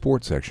lead the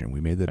sports section.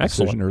 We made that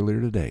decision earlier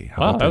today.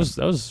 How that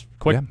was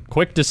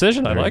quick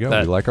decision. I like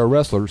that. We like our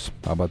wrestlers.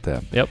 How about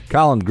that? Yep.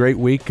 Colin, great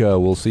week.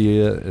 We'll see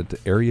you at the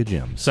area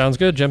gym. Sounds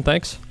good, Jim.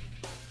 Thanks.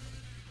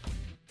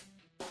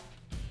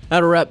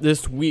 That'll wrap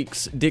this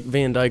week's Dick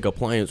Van Dyke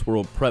Appliance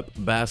World Prep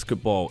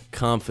Basketball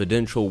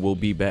Confidential. We'll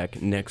be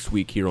back next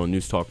week here on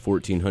News Talk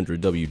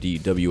 1400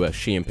 WDWS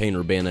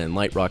Champaign-Urbana and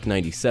Light Rock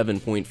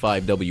 97.5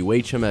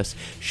 WHMS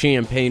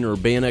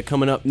Champaign-Urbana.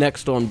 Coming up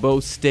next on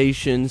both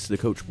stations, the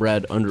Coach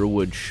Brad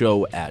Underwood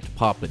Show at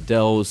Papa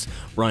Del's.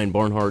 Brian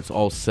Barnhart's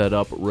all set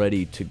up,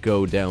 ready to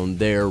go down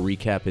there,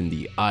 recapping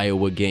the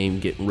Iowa game,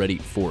 getting ready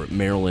for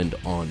Maryland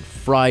on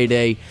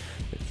Friday.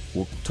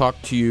 We'll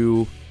talk to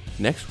you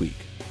next week.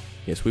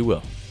 Yes, we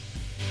will.